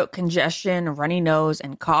scratchy throat, congestion, runny nose,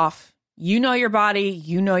 and cough. You know your body.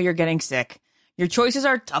 You know you're getting sick. Your choices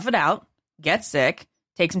are tough it out, get sick,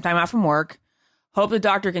 take some time out from work, hope the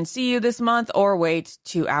doctor can see you this month, or wait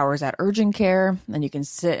 2 hours at urgent care. Then you can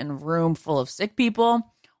sit in a room full of sick people.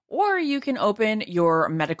 Or you can open your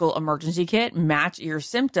medical emergency kit, match your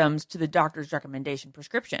symptoms to the doctor's recommendation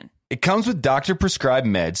prescription. It comes with doctor-prescribed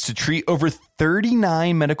meds to treat over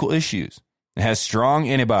 39 medical issues. It has strong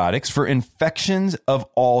antibiotics for infections of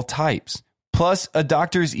all types, plus a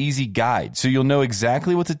doctor's easy guide, so you'll know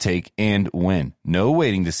exactly what to take and when. No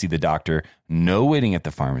waiting to see the doctor, no waiting at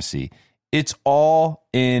the pharmacy. It's all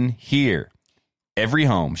in here. Every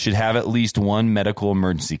home should have at least one medical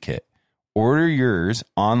emergency kit. Order yours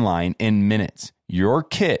online in minutes. Your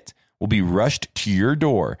kit will be rushed to your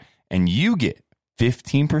door, and you get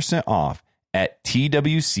 15% off at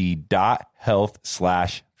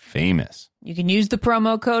twc.health/famous. You can use the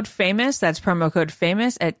promo code FAMOUS. That's promo code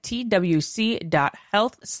FAMOUS at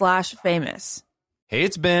twc.health/famous. Hey,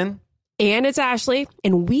 it's Ben. And it's Ashley.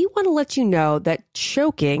 And we want to let you know that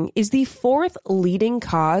choking is the 4th leading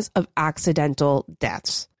cause of accidental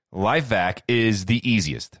deaths. LifeVac is the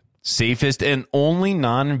easiest, safest, and only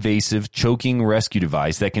non-invasive choking rescue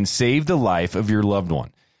device that can save the life of your loved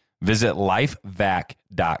one. Visit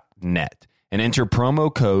lifevac.net and enter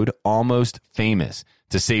promo code ALMOSTFAMOUS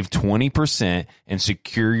to save 20% and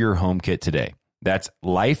secure your home kit today. That's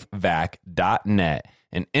lifevac.net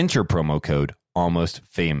and enter promo code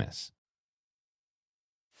ALMOSTFAMOUS.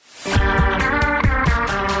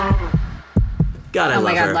 God, I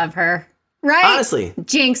love her. Love her. Right? Honestly.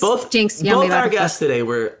 Jinx. Both our guests today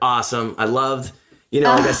were awesome. I loved, like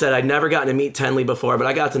I said, I'd never gotten to meet Tenley before, but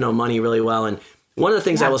I got to know Money really well. And one of the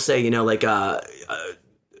things I will say,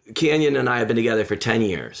 Canyon and I have been together for 10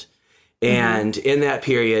 years. And in that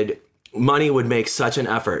period, Money would make such an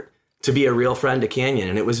effort to be a real friend to Canyon.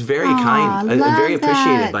 And it was very kind and very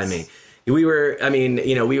appreciated by me. We were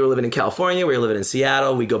living in California. We were living in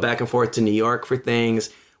Seattle. We'd go back and forth to New York for things.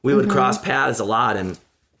 We would cross paths a lot. And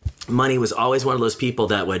Money was always one of those people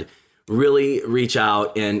that would really reach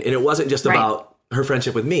out. And it wasn't just about her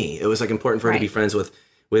friendship with me. It was important for her to be friends with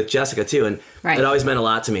Jessica too. And it always meant a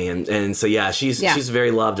lot to me. And so, she's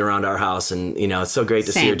very loved around our house. And, it's so great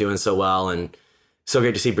to see her doing so well. And so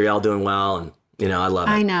great to see Brielle doing well. And, I love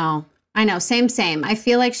it. I know. Same. I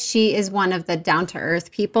feel like she is one of the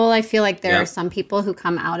down-to-earth people. I feel like there are some people who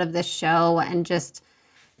come out of this show and just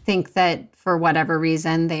think that for whatever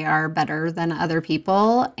reason they are better than other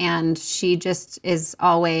people. And she just is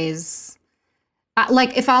always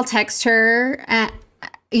if I'll text her,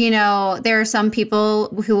 there are some people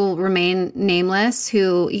who will remain nameless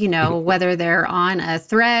who, whether they're on a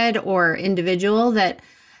thread or individual that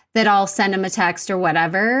I'll send them a text or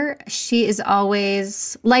whatever. She is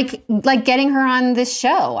always like getting her on this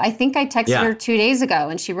show. I think I texted her 2 days ago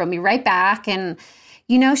and she wrote me right back. And,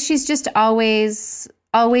 she's just always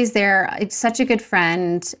there. It's such a good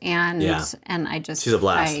friend. And I just, she's a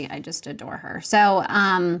blast. I just adore her. So,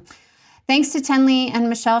 thanks to Tenley and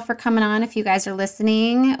Michelle for coming on. If you guys are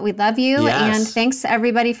listening, we love you. Yes. And thanks to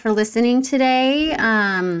everybody for listening today.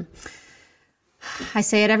 I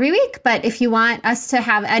say it every week, but if you want us to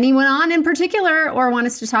have anyone on in particular or want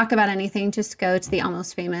us to talk about anything, just go to the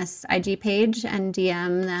Almost Famous IG page and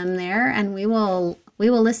DM them there, and we will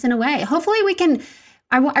listen away. Hopefully we can,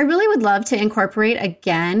 I really would love to incorporate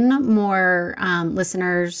again more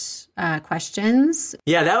listeners' questions.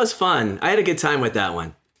 Yeah, that was fun. I had a good time with that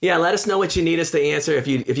one. Yeah, let us know what you need us to answer. If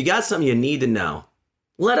you got something you need to know,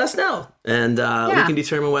 let us know, and we can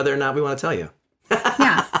determine whether or not we want to tell you.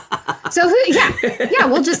 Yeah. So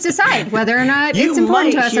we'll just decide whether or not it's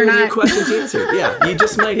important to us or not. You might hear your questions answered. Yeah, you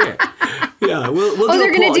just might hear. Yeah, we'll do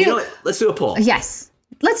a poll. Let's do a poll. Yes.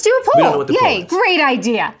 Let's do a poll. We don't know what the poll is. Great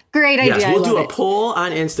idea. Yes, we'll do a poll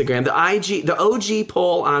on Instagram. The OG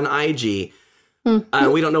poll on IG.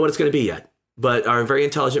 We don't know what it's going to be yet, but our very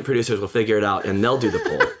intelligent producers will figure it out, and they'll do the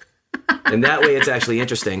poll. And that way it's actually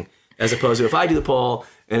interesting, as opposed to if I do the poll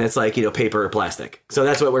and it's paper or plastic. So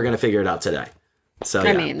that's what we're going to figure it out today. So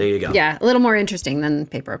there you go. Yeah, a little more interesting than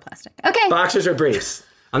paper or plastic. Okay. Boxers or briefs?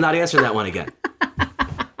 I'm not answering that one again.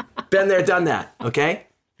 Been there, done that. Okay?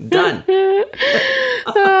 Done.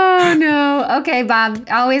 Oh, no. Okay, Bob.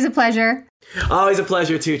 Always a pleasure. Always a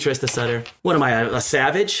pleasure, too, Trista Sutter. What am I, a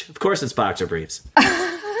savage? Of course it's boxer briefs.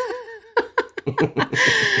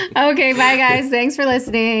 Okay, bye, guys. Thanks for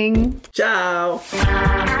listening. Ciao.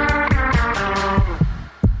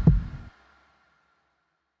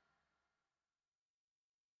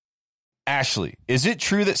 Ashley, is it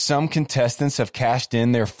true that some contestants have cashed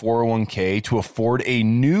in their 401k to afford a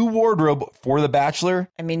new wardrobe for The Bachelor?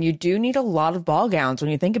 I mean, you do need a lot of ball gowns when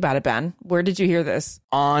you think about it, Ben. Where did you hear this?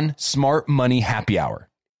 On Smart Money Happy Hour.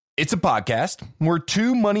 It's a podcast where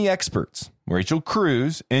two money experts, Rachel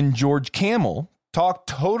Cruz and George Kamel, talk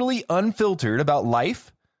totally unfiltered about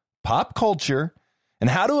life, pop culture, and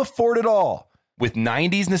how to afford it all, with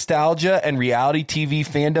 90s nostalgia and reality TV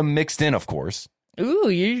fandom mixed in, of course. Ooh,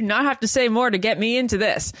 you do not have to say more to get me into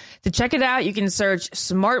this. To check it out, you can search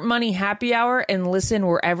Smart Money Happy Hour and listen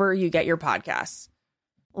wherever you get your podcasts.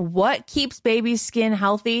 What keeps baby's skin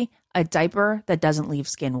healthy? A diaper that doesn't leave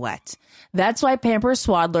skin wet. That's why Pampers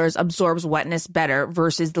Swaddlers absorbs wetness better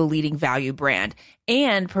versus the leading value brand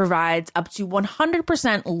and provides up to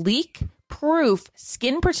 100% leak-proof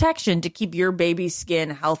skin protection to keep your baby's skin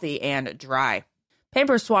healthy and dry.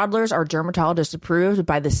 Pampers Swaddlers are dermatologist approved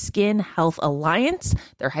by the Skin Health Alliance.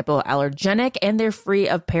 They're hypoallergenic and they're free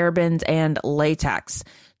of parabens and latex.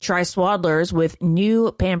 Try Swaddlers with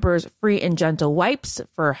new Pampers Free and Gentle wipes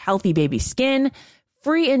for healthy baby skin.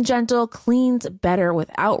 Free and Gentle cleans better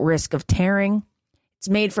without risk of tearing. It's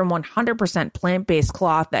made from 100% plant-based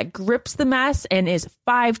cloth that grips the mess and is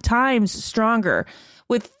 5 times stronger.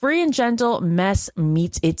 With Free and Gentle, mess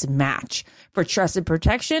meets its match. For trusted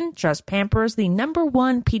protection, trust Pampers, the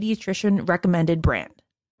 #1 pediatrician recommended brand.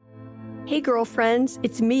 Hey girlfriends,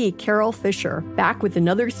 it's me, Carol Fisher, back with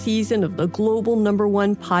another season of the global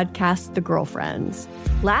 #1 podcast, The Girlfriends.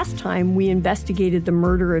 Last time, we investigated the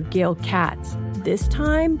murder of Gail Katz. This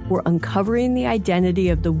time, we're uncovering the identity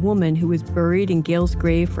of the woman who was buried in Gail's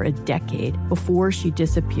grave for a decade before she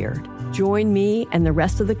disappeared. Join me and the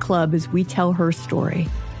rest of the club as we tell her story.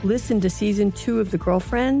 Listen to Season 2 of The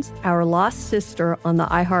Girlfriends, Our Lost Sister on the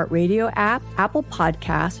iHeartRadio app, Apple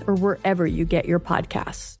Podcasts, or wherever you get your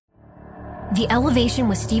podcasts. The Elevation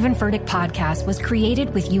with Stephen Furtick podcast was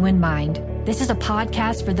created with you in mind. This is a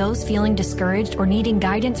podcast for those feeling discouraged or needing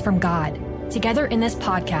guidance from God. Together in this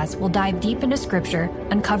podcast, we'll dive deep into Scripture,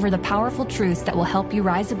 uncover the powerful truths that will help you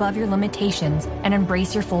rise above your limitations and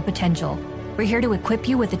embrace your full potential. We're here to equip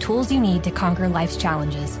you with the tools you need to conquer life's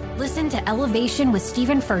challenges. Listen to Elevation with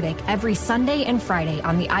Stephen Furtick every Sunday and Friday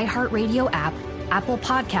on the iHeartRadio app, Apple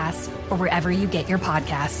Podcasts, or wherever you get your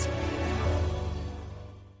podcasts.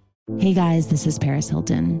 Hey guys, this is Paris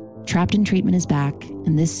Hilton. Trapped in Treatment is back,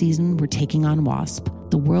 and this season we're taking on WASP,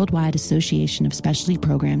 the Worldwide Association of Specialty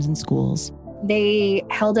Programs in Schools. They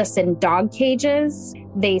held us in dog cages.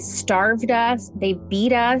 They starved us. They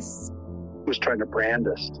beat us. Was trying to brand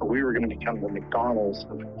us. So we were going to become the McDonald's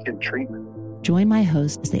of kid treatment. Join my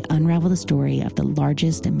host as they unravel the story of the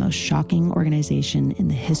largest and most shocking organization in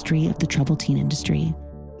the history of the troubled teen industry.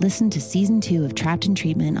 Listen to Season 2 of Trapped in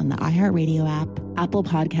Treatment on the iHeartRadio app, Apple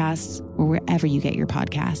Podcasts, or wherever you get your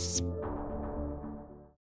podcasts.